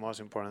shirt is the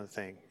most important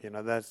thing.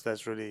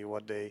 That's really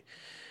what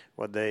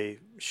they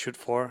shoot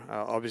for.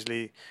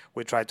 Obviously,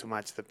 we try to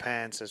match the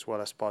pants as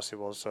well as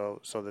possible, so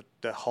that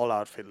the whole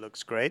outfit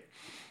looks great.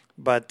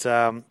 But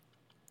the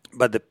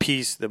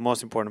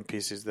most important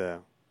piece is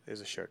the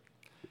shirt.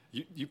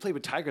 You played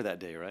with Tiger that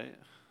day, right?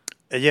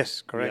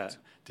 Yes, correct. Yeah.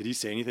 Did he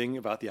say anything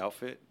about the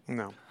outfit?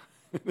 No.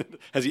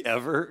 Has he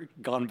ever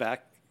gone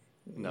back?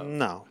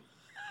 No.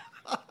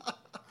 I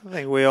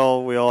think we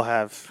all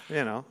have,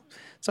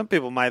 some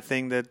people might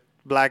think that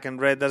black and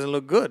red doesn't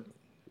look good.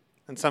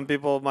 And some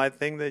people might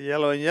think that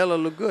yellow and yellow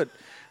look good.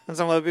 And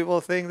some other people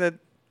think that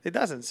it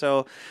doesn't.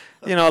 So,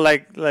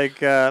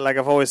 like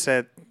I've always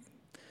said,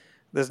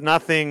 there's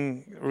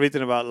nothing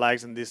written about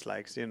likes and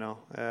dislikes,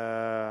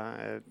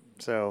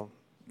 so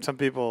some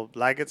people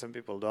like it, some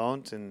people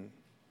don't, and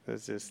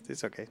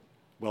it's okay.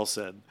 Well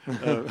said.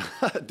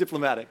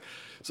 Diplomatic.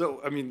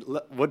 So, I mean,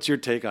 what's your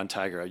take on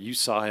Tiger? You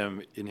saw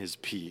him in his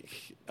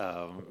peak,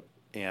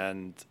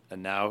 and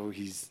now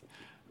he's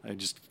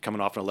just coming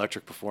off an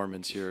electric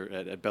performance here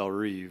at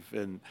Bellerive.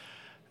 And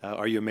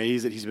are you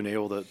amazed that he's been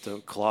able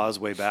to claw his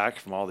way back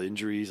from all the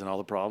injuries and all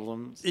the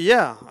problems?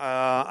 Yeah,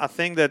 I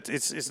think that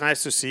it's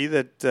nice to see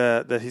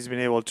that he's been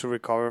able to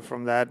recover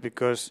from that,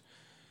 because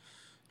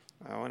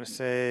I want to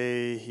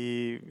say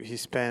he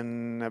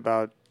spent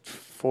about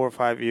 4 or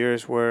 5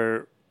 years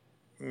where,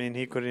 I mean,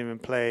 he couldn't even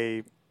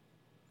play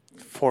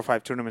 4 or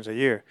 5 tournaments a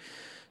year.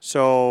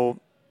 So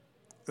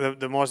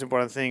the most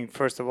important thing,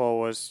 first of all,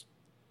 was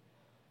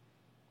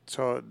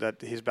so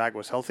that his back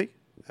was healthy,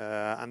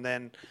 and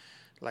then,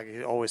 like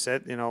he always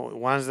said,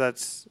 once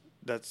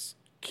that's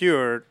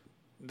cured,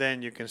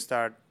 then you can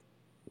start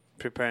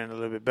preparing a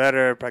little bit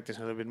better,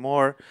 practicing a little bit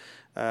more.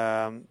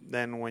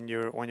 Then when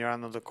you're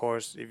on the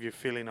course, if you're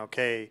feeling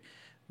okay,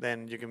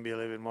 then you can be a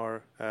little bit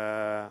more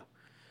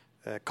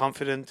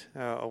confident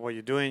of what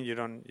you're doing. You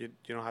don't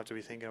have to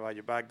be thinking about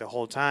your back the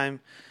whole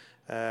time,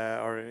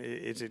 or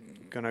is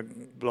it gonna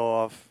blow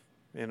off?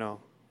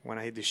 When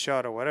I hit the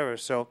shot or whatever.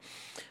 So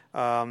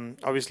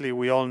obviously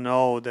we all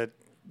know that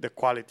the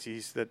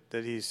qualities that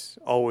he's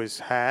always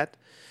had.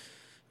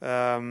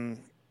 And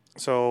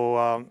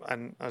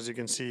as you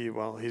can see,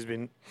 well, he's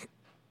been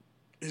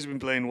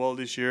playing well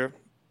this year.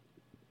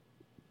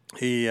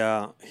 He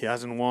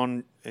hasn't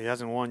won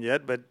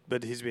yet,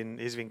 but he's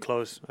been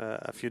close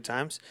a few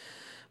times.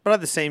 But at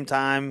the same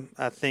time,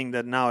 I think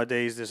that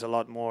nowadays there's a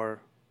lot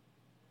more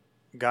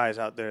guys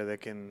out there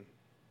that can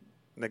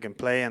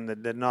play, and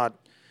that they're not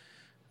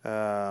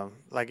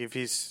like if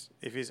he's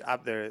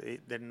up there,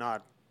 they're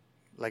not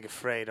like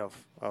afraid of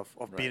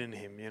right. beating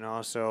him,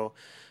 So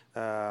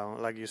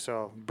like you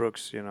saw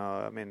Brooks,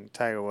 I mean,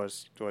 Tiger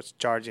was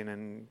charging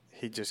and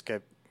he just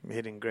kept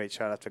hitting great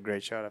shot after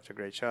great shot after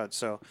great shot.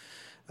 So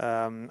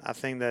I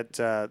think that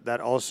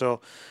that also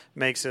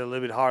makes it a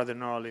little bit harder,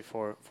 not only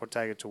for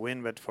Tiger to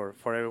win, but for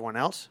everyone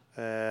else.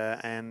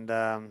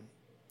 The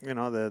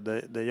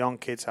young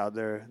kids out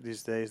there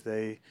these days,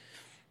 they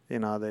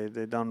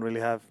don't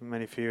really have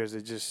many fears.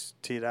 They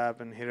just tee it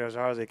up and hit it as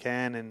hard as they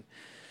can. And,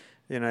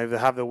 if they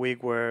have the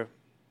week where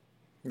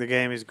the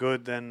game is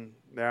good, then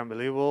they're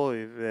unbelievable.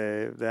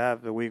 If they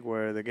have the week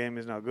where the game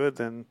is not good,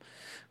 then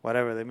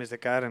whatever, they miss the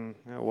cut and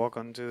walk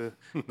on to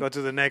go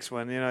to the next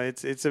one.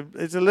 It's a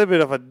little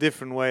bit of a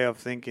different way of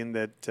thinking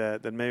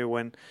that maybe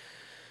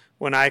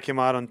when I came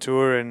out on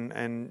tour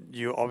and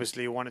you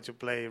obviously wanted to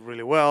play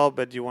really well,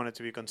 but you wanted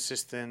to be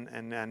consistent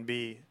and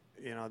be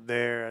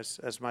there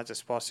as much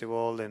as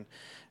possible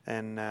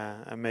and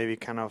maybe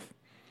kind of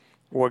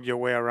work your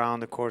way around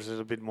the courses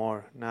a bit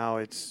more. Now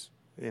it's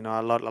a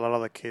lot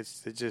of the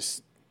kids, they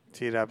just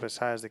tee it up as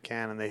high as they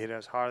can and they hit it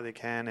as hard as they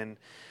can, and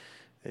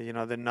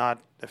they're not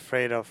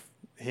afraid of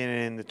hitting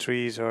in the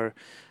trees or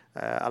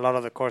a lot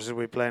of the courses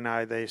we play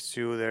nowadays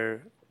too.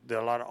 They're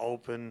a lot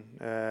open.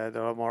 They're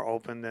a lot more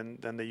open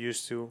than they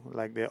used to,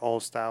 like the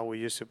old style we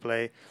used to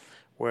play,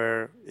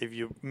 where if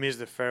you miss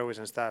the fairways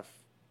and stuff,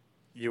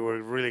 you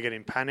were really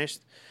getting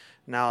punished.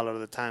 Now a lot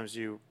of the times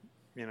you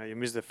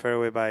miss the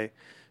fairway by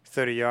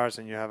 30 yards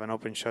and you have an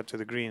open shot to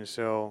the green.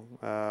 So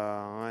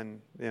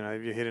and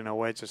if you're hitting a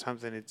wedge or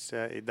something,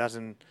 it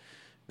doesn't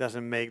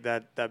make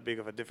that big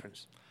of a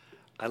difference.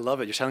 I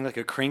love it. You're sounding like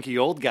a cranky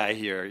old guy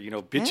here,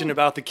 bitching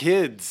about the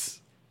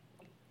kids.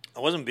 I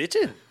wasn't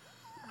bitching.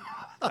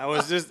 I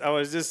was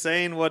just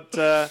saying what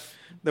the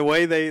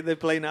way they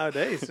play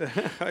nowadays.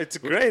 It's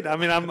great. I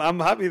mean, I'm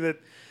happy that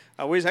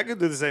I wish I could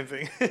do the same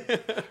thing.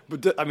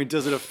 But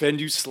does it offend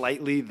you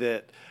slightly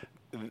that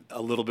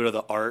a little bit of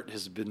the art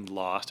has been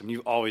lost? I mean,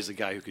 you're always the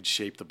guy who could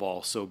shape the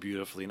ball so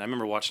beautifully, and I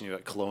remember watching you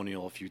at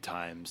Colonial a few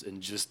times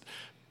and just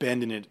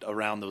bending it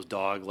around those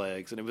dog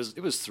legs, and it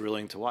was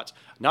thrilling to watch.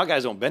 Now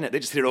guys don't bend it; they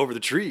just hit it over the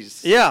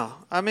trees. Yeah,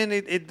 I mean,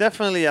 it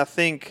definitely. I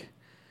think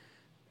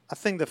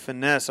the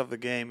finesse of the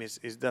game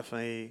is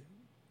definitely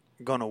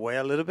gone away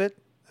a little bit.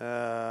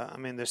 I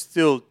mean, there's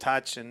still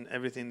touch and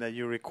everything that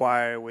you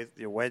require with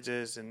your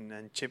wedges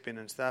and chipping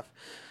and stuff,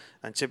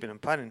 and chipping and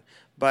putting.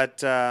 But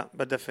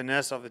the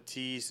finesse of the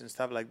tees and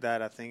stuff like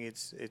that, I think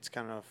it's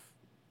kind of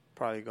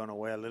probably gone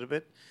away a little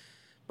bit.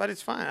 But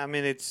it's fine. I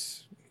mean,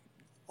 it's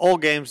all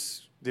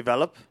games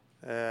develop.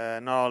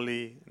 Not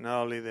only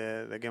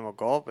the game of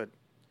golf, but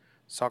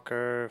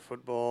soccer,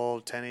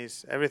 football,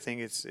 tennis, everything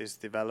is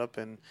developed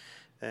and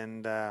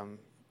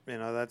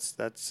that's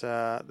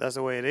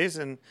the way it is.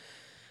 And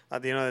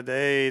at the end of the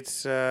day,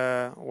 it's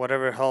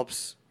whatever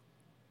helps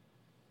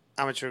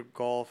amateur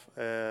golf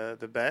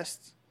the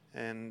best,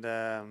 and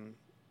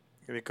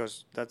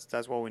because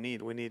that's what we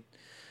need. We need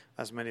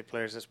as many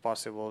players as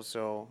possible,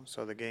 so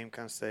the game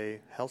can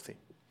stay healthy.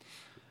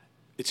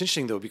 It's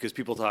interesting though, because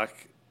people talk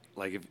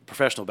like if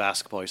professional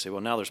basketball. You say,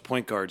 well, now there's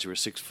point guards who are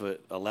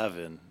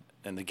 6'11",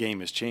 and the game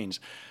has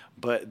changed.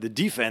 But the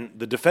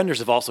defenders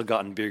have also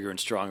gotten bigger and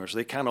stronger, so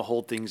they kind of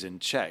hold things in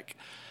check.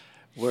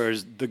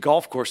 Whereas the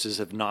golf courses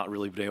have not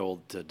really been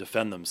able to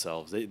defend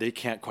themselves. They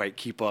can't quite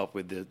keep up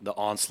with the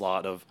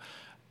onslaught of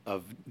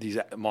these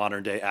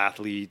modern day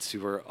athletes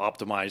who are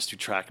optimized through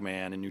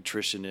TrackMan and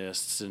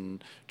nutritionists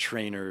and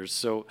trainers.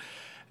 So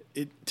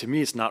to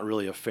me, it's not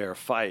really a fair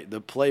fight.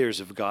 The players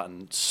have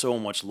gotten so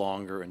much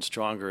longer and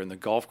stronger, and the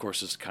golf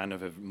courses kind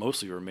of have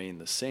mostly remained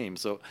the same.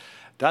 So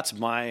that's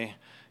my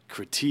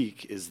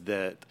critique, is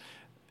that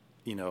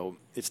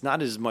it's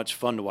not as much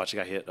fun to watch a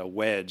guy hit a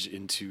wedge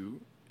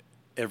into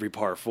every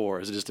par four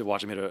as it is to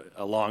watch him hit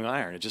a long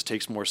iron. It just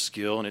takes more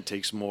skill, and it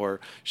takes more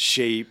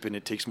shape, and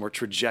it takes more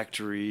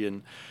trajectory,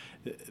 and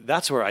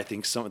that's where I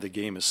think some of the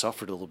game has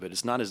suffered a little bit.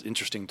 It's not as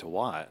interesting to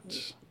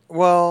watch.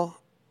 Well,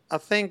 I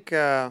think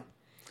the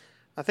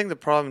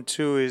problem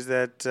too is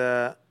that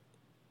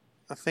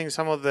I think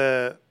some of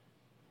the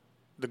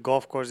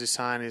golf course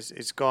design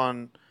is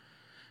gone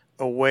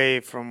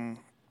away from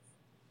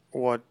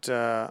what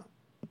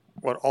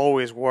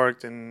always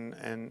worked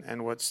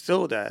and what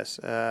still does.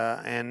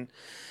 And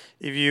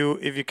if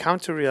you come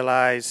to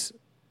realize,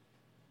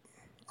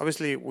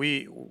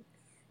 obviously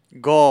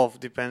golf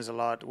depends a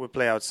lot. We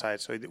play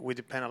outside, so we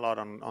depend a lot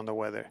on the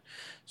weather.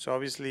 So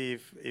obviously,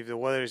 if the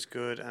weather is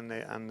good and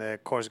the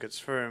course gets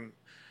firm,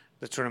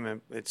 the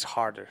tournament it's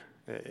harder.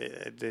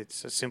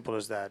 It's as simple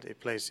as that.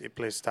 It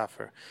plays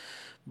tougher.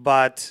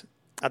 But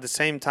at the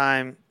same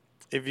time,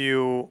 if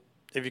you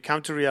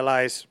come to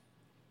realize,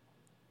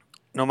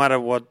 no matter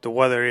what the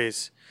weather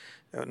is,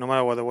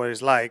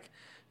 like,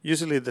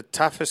 usually the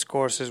toughest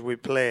courses we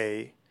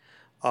play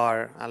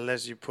are,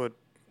 unless you put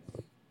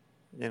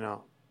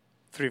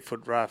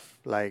 3-foot rough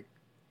like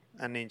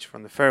an inch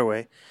from the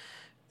fairway,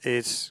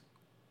 it's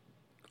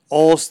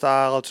all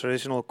style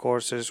traditional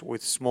courses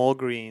with small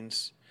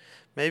greens,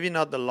 maybe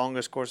not the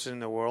longest courses in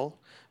the world,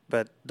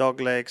 but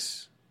dog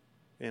legs,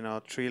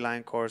 tree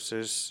line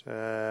courses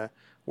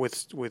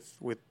with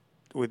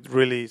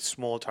really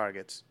small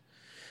targets.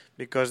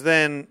 Because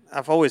then,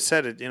 I've always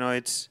said it,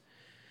 it's,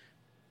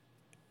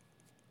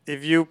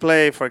 if you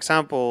play, for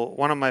example,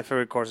 one of my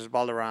favorite courses,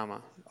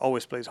 Valderrama,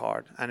 always plays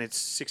hard, and it's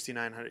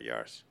 6,900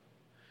 yards.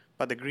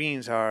 But the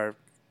greens are,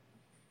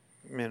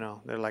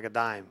 they're like a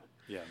dime.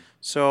 Yeah.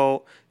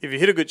 So if you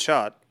hit a good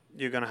shot,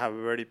 you're going to have a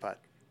birdie putt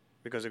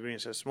because the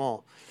greens are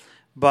small.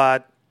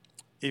 But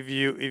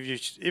even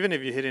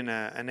if you're hitting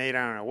an 8-iron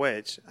or a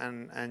wedge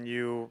and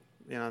you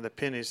the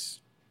pin is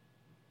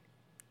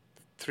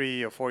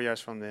 3 or 4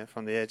 yards from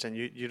the edge, and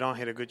you don't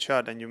hit a good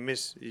shot, and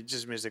you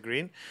just miss the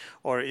green,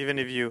 or even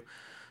if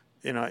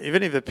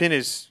even if the pin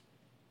is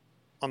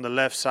on the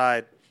left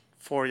side,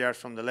 4 yards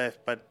from the left,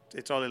 but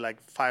it's only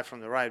like 5 from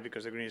the right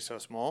because the green is so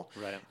small.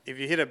 Right. If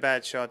you hit a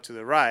bad shot to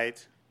the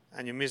right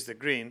and you miss the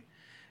green,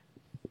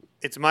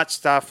 it's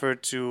much tougher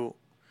to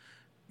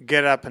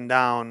get up and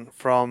down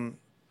from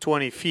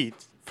 20 feet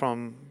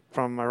from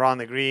around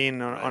the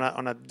green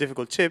on a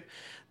difficult chip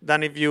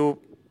than if you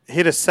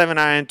hit a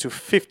 7-iron to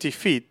 50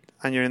 feet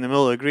and you're in the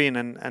middle of the green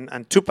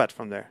and two-putt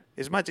from there.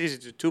 It's much easier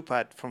to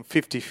two-putt from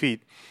 50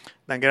 feet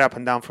than get up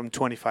and down from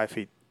 25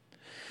 feet.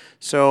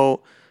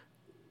 So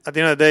at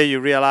the end of the day, you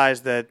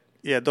realize that,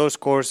 those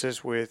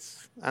courses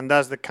and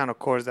that's the kind of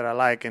course that I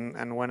like.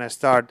 And when I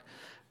start,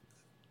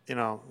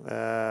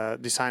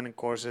 designing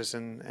courses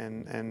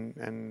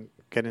and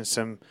getting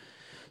some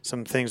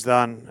things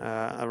done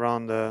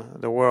around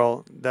the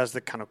world, that's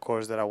the kind of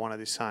course that I want to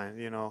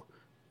design.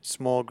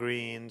 Small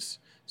greens,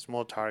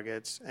 small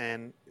targets,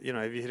 and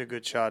if you hit a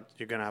good shot,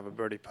 you're gonna have a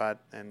birdie putt,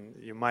 and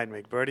you might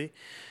make birdie.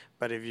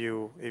 But if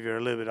you're a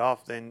little bit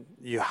off, then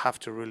you have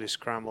to really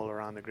scramble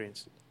around the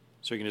greens.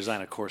 So you can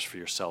design a course for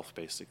yourself,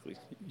 basically,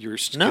 your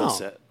skill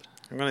set.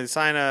 I'm gonna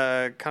design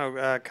a kind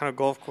of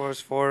golf course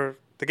for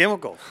the game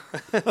of golf.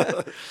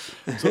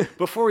 So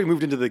before we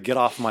moved into the get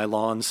off my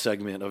lawn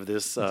segment of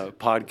this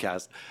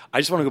podcast,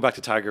 I just want to go back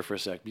to Tiger for a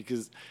sec,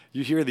 because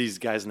you hear these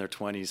guys in their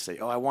 20s say,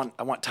 "Oh, I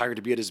want Tiger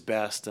to be at his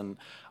best, and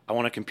I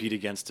want to compete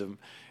against him."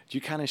 Do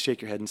you kind of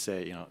shake your head and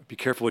say, be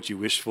careful what you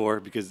wish for,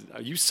 because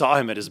you saw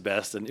him at his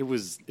best, and it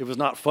was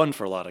not fun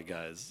for a lot of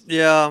guys?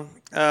 Yeah.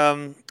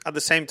 At the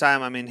same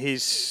time, I mean,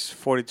 he's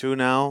 42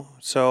 now,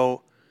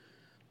 so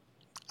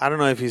I don't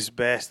know if his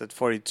best at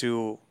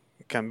 42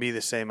 can be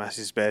the same as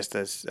his best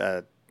as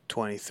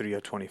 23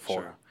 or 24.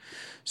 Sure.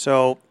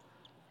 So,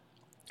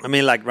 I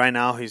mean, like right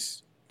now,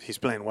 he's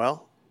playing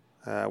well.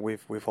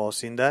 We've all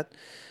seen that.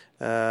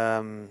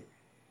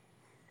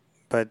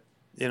 But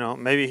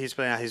maybe he's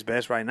playing at his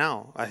best right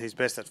now, at his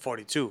best at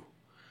 42.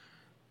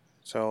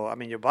 So, I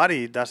mean, your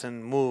body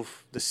doesn't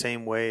move the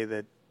same way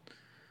that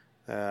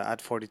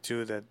at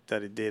 42 that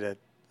it did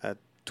at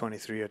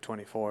 23 or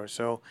 24.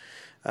 So,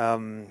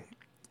 but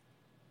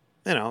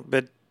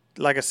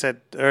like I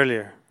said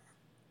earlier,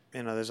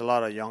 there's a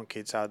lot of young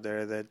kids out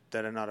there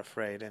that are not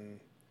afraid,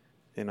 and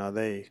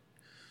they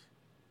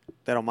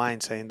don't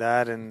mind saying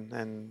that,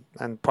 and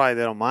probably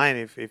they don't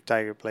mind if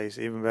Tiger plays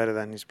even better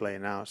than he's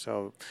playing now.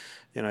 So,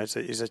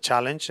 it's a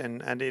challenge,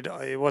 and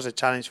it was a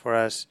challenge for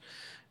us,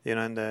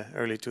 in the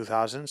early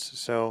 2000s.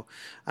 So,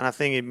 and I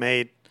think it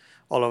made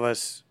all of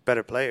us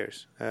better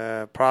players.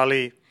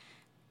 Probably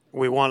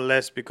we won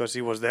less because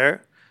he was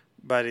there,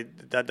 but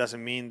that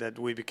doesn't mean that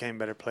we became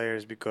better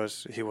players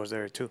because he was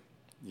there too.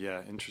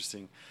 Yeah,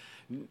 interesting.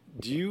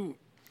 Do you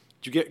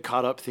get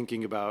caught up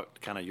thinking about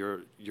kind of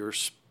your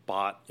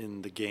spot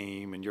in the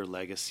game and your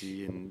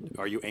legacy, and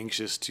are you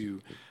anxious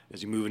to,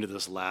 as you move into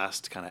this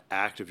last kind of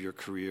act of your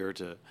career,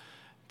 to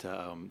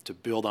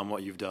build on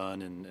what you've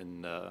done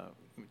and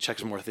check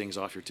some more things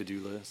off your to-do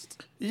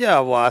list? Yeah,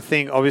 well, I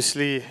think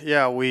obviously,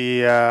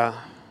 we,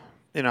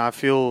 I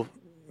feel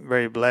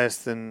very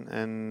blessed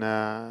and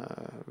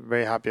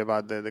very happy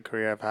about the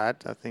career I've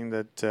had. I think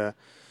that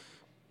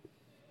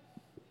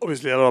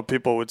obviously a lot of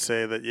people would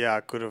say that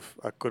I could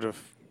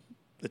have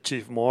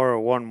achieved more or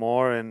won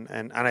more,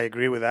 and I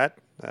agree with that.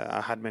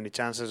 I had many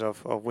chances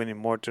of winning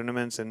more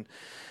tournaments, and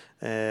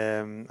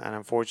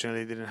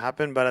unfortunately it didn't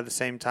happen. But at the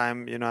same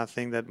time, I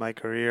think that my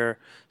career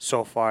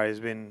so far has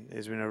been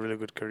a really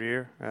good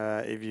career.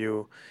 If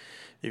you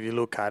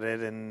look at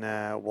it and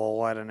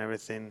worldwide and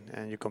everything,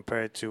 and you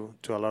compare it to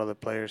a lot of the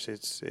players,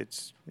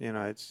 it's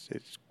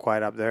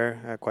quite up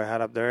there, quite high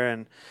up there,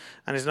 and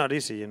it's not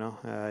easy.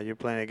 You're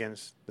playing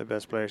against the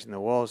best players in the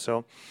world.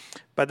 So,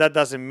 but that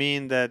doesn't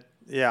mean that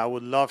I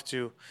would love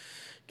to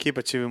keep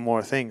achieving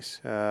more things.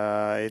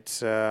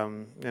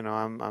 I'm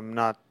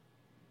not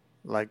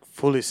like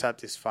fully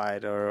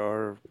satisfied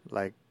or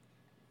like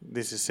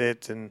this is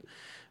it, and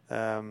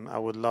I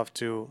would love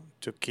to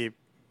keep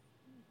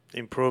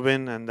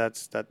improving, and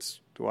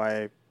that's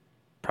why I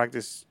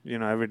practice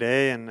every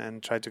day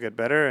and try to get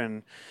better,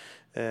 and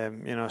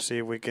see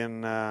if we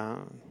can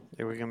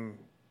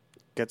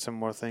get some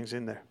more things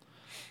in there.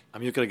 I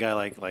mean, you look at a guy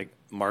like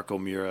Marco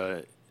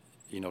Mira,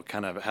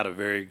 kind of had a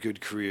very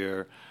good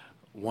career,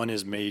 won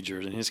his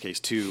majors, in his case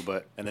two,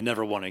 and then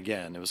never won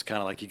again. It was kind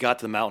of like he got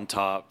to the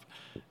mountaintop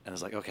and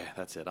it's like, okay,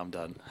 that's it, I'm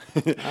done.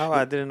 Oh,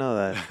 I didn't know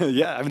that.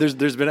 Yeah, I mean,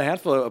 there's been a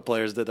handful of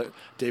players that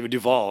David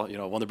Duval,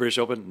 won the British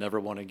Open, never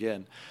won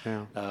again.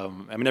 Yeah.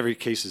 I mean, every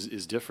case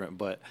is different,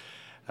 but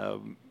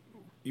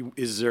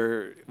is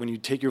there, when you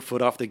take your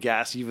foot off the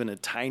gas even a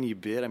tiny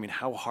bit, I mean,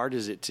 how hard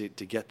is it to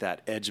get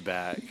that edge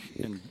back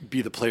and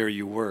be the player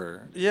you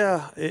were?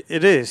 Yeah,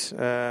 it is.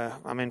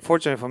 I mean,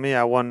 fortunately for me,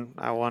 I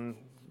won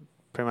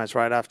pretty much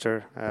right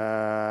after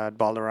at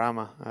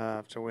Valderrama,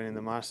 after winning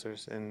the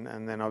Masters,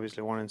 and then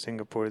obviously won in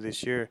Singapore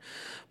this year.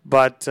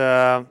 But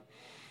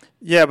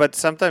but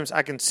sometimes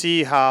I can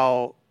see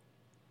how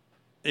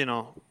you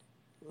know,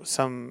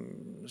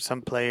 some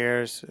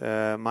players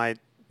might,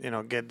 you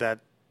know, get that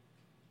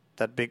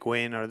big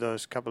win or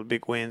those couple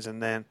big wins,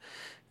 and then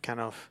kind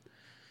of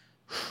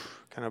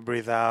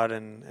breathe out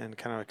and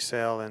kind of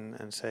exhale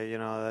and say, you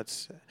know,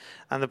 that's.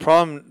 And the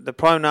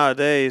problem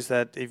nowadays is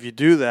that if you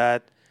do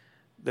that,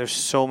 there's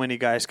so many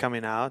guys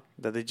coming out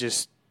that they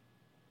just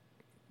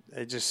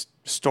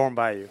storm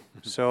by you.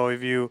 So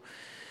if you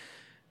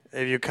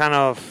kind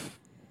of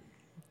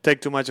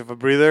take too much of a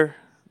breather,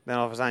 then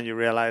all of a sudden you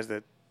realize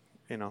that,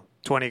 you know,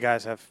 20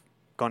 guys have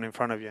gone in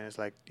front of you, and it's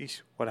like,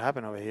 Eesh, what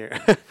happened over here?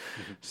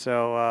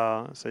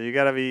 So you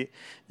gotta be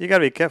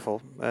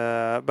careful.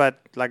 But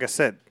like I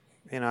said,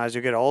 you know, as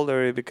you get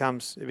older, it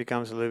becomes a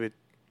little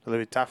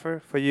bit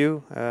tougher for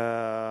you,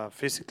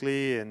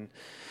 physically and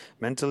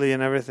mentally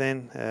and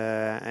everything.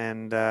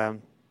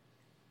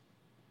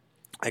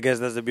 I guess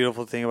that's the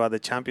beautiful thing about the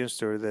Champions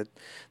Tour, that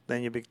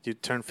then you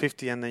turn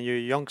 50 and then you're a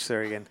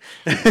youngster again.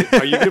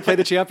 Are you going to play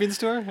the Champions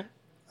Tour?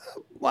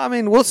 Well, I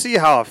mean, we'll see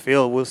how I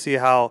feel. We'll see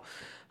how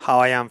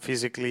I am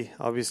physically,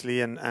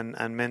 obviously,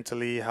 and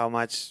mentally, how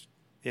much,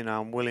 you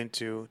know, I'm willing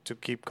to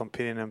keep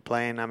competing and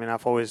playing. I mean,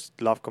 I've always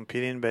loved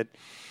competing, but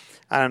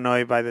I don't know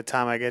if by the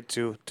time I get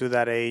to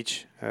that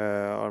age,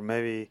 or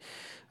maybe,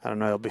 I don't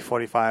know, it'll be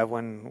 45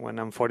 when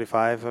I'm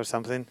 45 or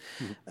something.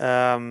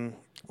 Mm-hmm.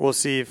 We'll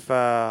see if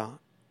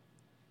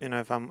you know,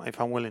 if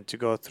I'm willing to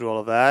go through all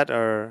of that,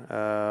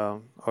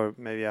 or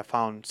maybe I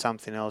found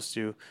something else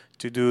to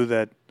do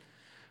that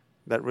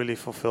really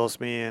fulfills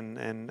me,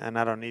 and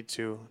I don't need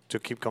to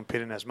keep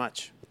competing as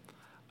much.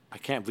 I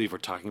can't believe we're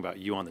talking about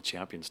you on the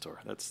Champions Tour.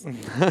 That's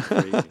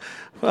crazy.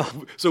 Well,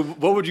 so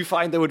what would you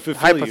find that would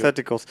fulfill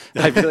hypotheticals.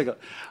 You? Hypothetical.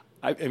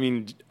 I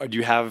mean, do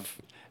you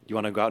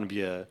want to go out and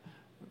be a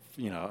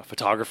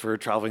photographer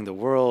traveling the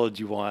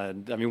world?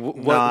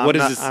 What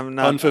is this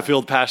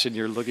unfulfilled passion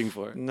you're looking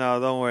for?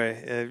 No, don't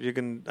worry. You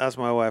can ask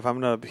my wife.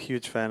 I'm not a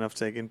huge fan of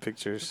taking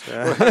pictures.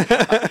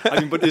 I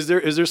mean, but is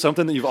there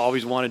something that you've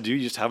always wanted to do,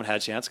 you just haven't had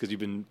a chance because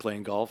you've been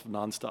playing golf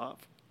nonstop?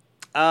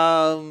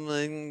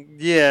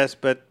 Yes,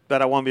 but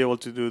I won't be able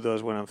to do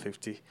those when I'm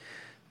 50.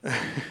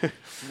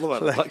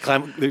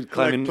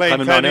 Climbing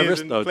Mount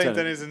Everest? No, playing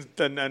tennis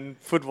and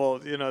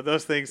football, you know,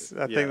 those things.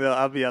 I think that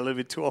I'll be a little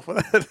bit too old for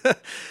that.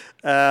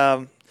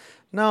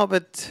 No,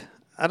 but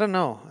I don't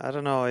know.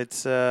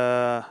 It's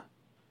like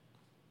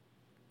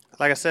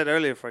I said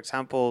earlier, for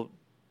example,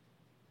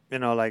 you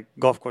know, like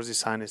golf course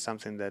design is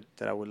something that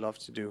I would love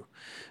to do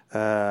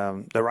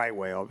the right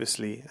way,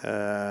 obviously.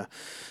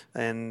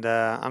 And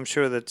I'm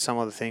sure that some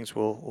of the things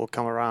will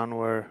come around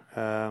where,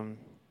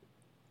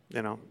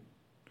 you know,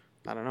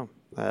 I don't know.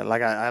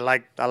 Like I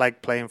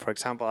like playing, for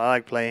example, I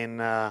like playing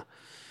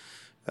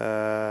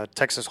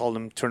Texas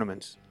Hold'em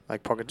tournaments,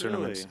 like poker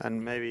tournaments,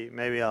 and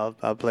maybe I'll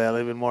play a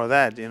little bit more of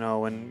that, you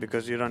know,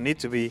 because you don't need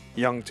to be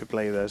young to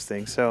play those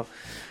things. So,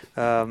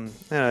 you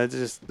know, it's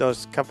just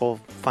those couple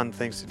fun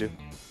things to do.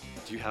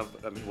 Do you have?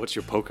 I mean, what's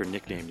your poker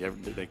nickname?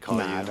 They call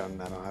you? I don't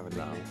have a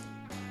nickname.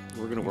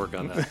 We're going to work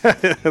on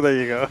that. There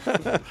you go.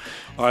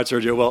 All right,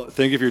 Sergio. Well,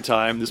 thank you for your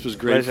time. This was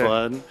great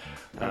fun.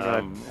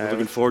 We're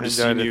looking forward to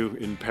seeing you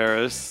in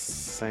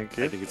Paris. Thank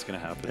you. I think it's going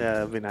to happen. Yeah,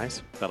 it'll be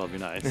nice. That'll be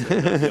nice.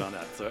 On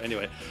that. So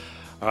anyway,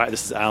 all right,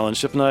 this is Alan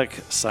Shipnuck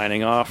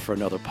signing off for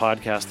another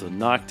podcast of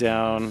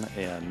Knockdown.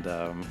 And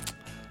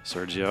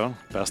Sergio,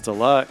 best of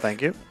luck.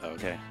 Thank you.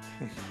 Okay.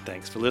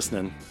 Thanks for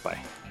listening. Bye.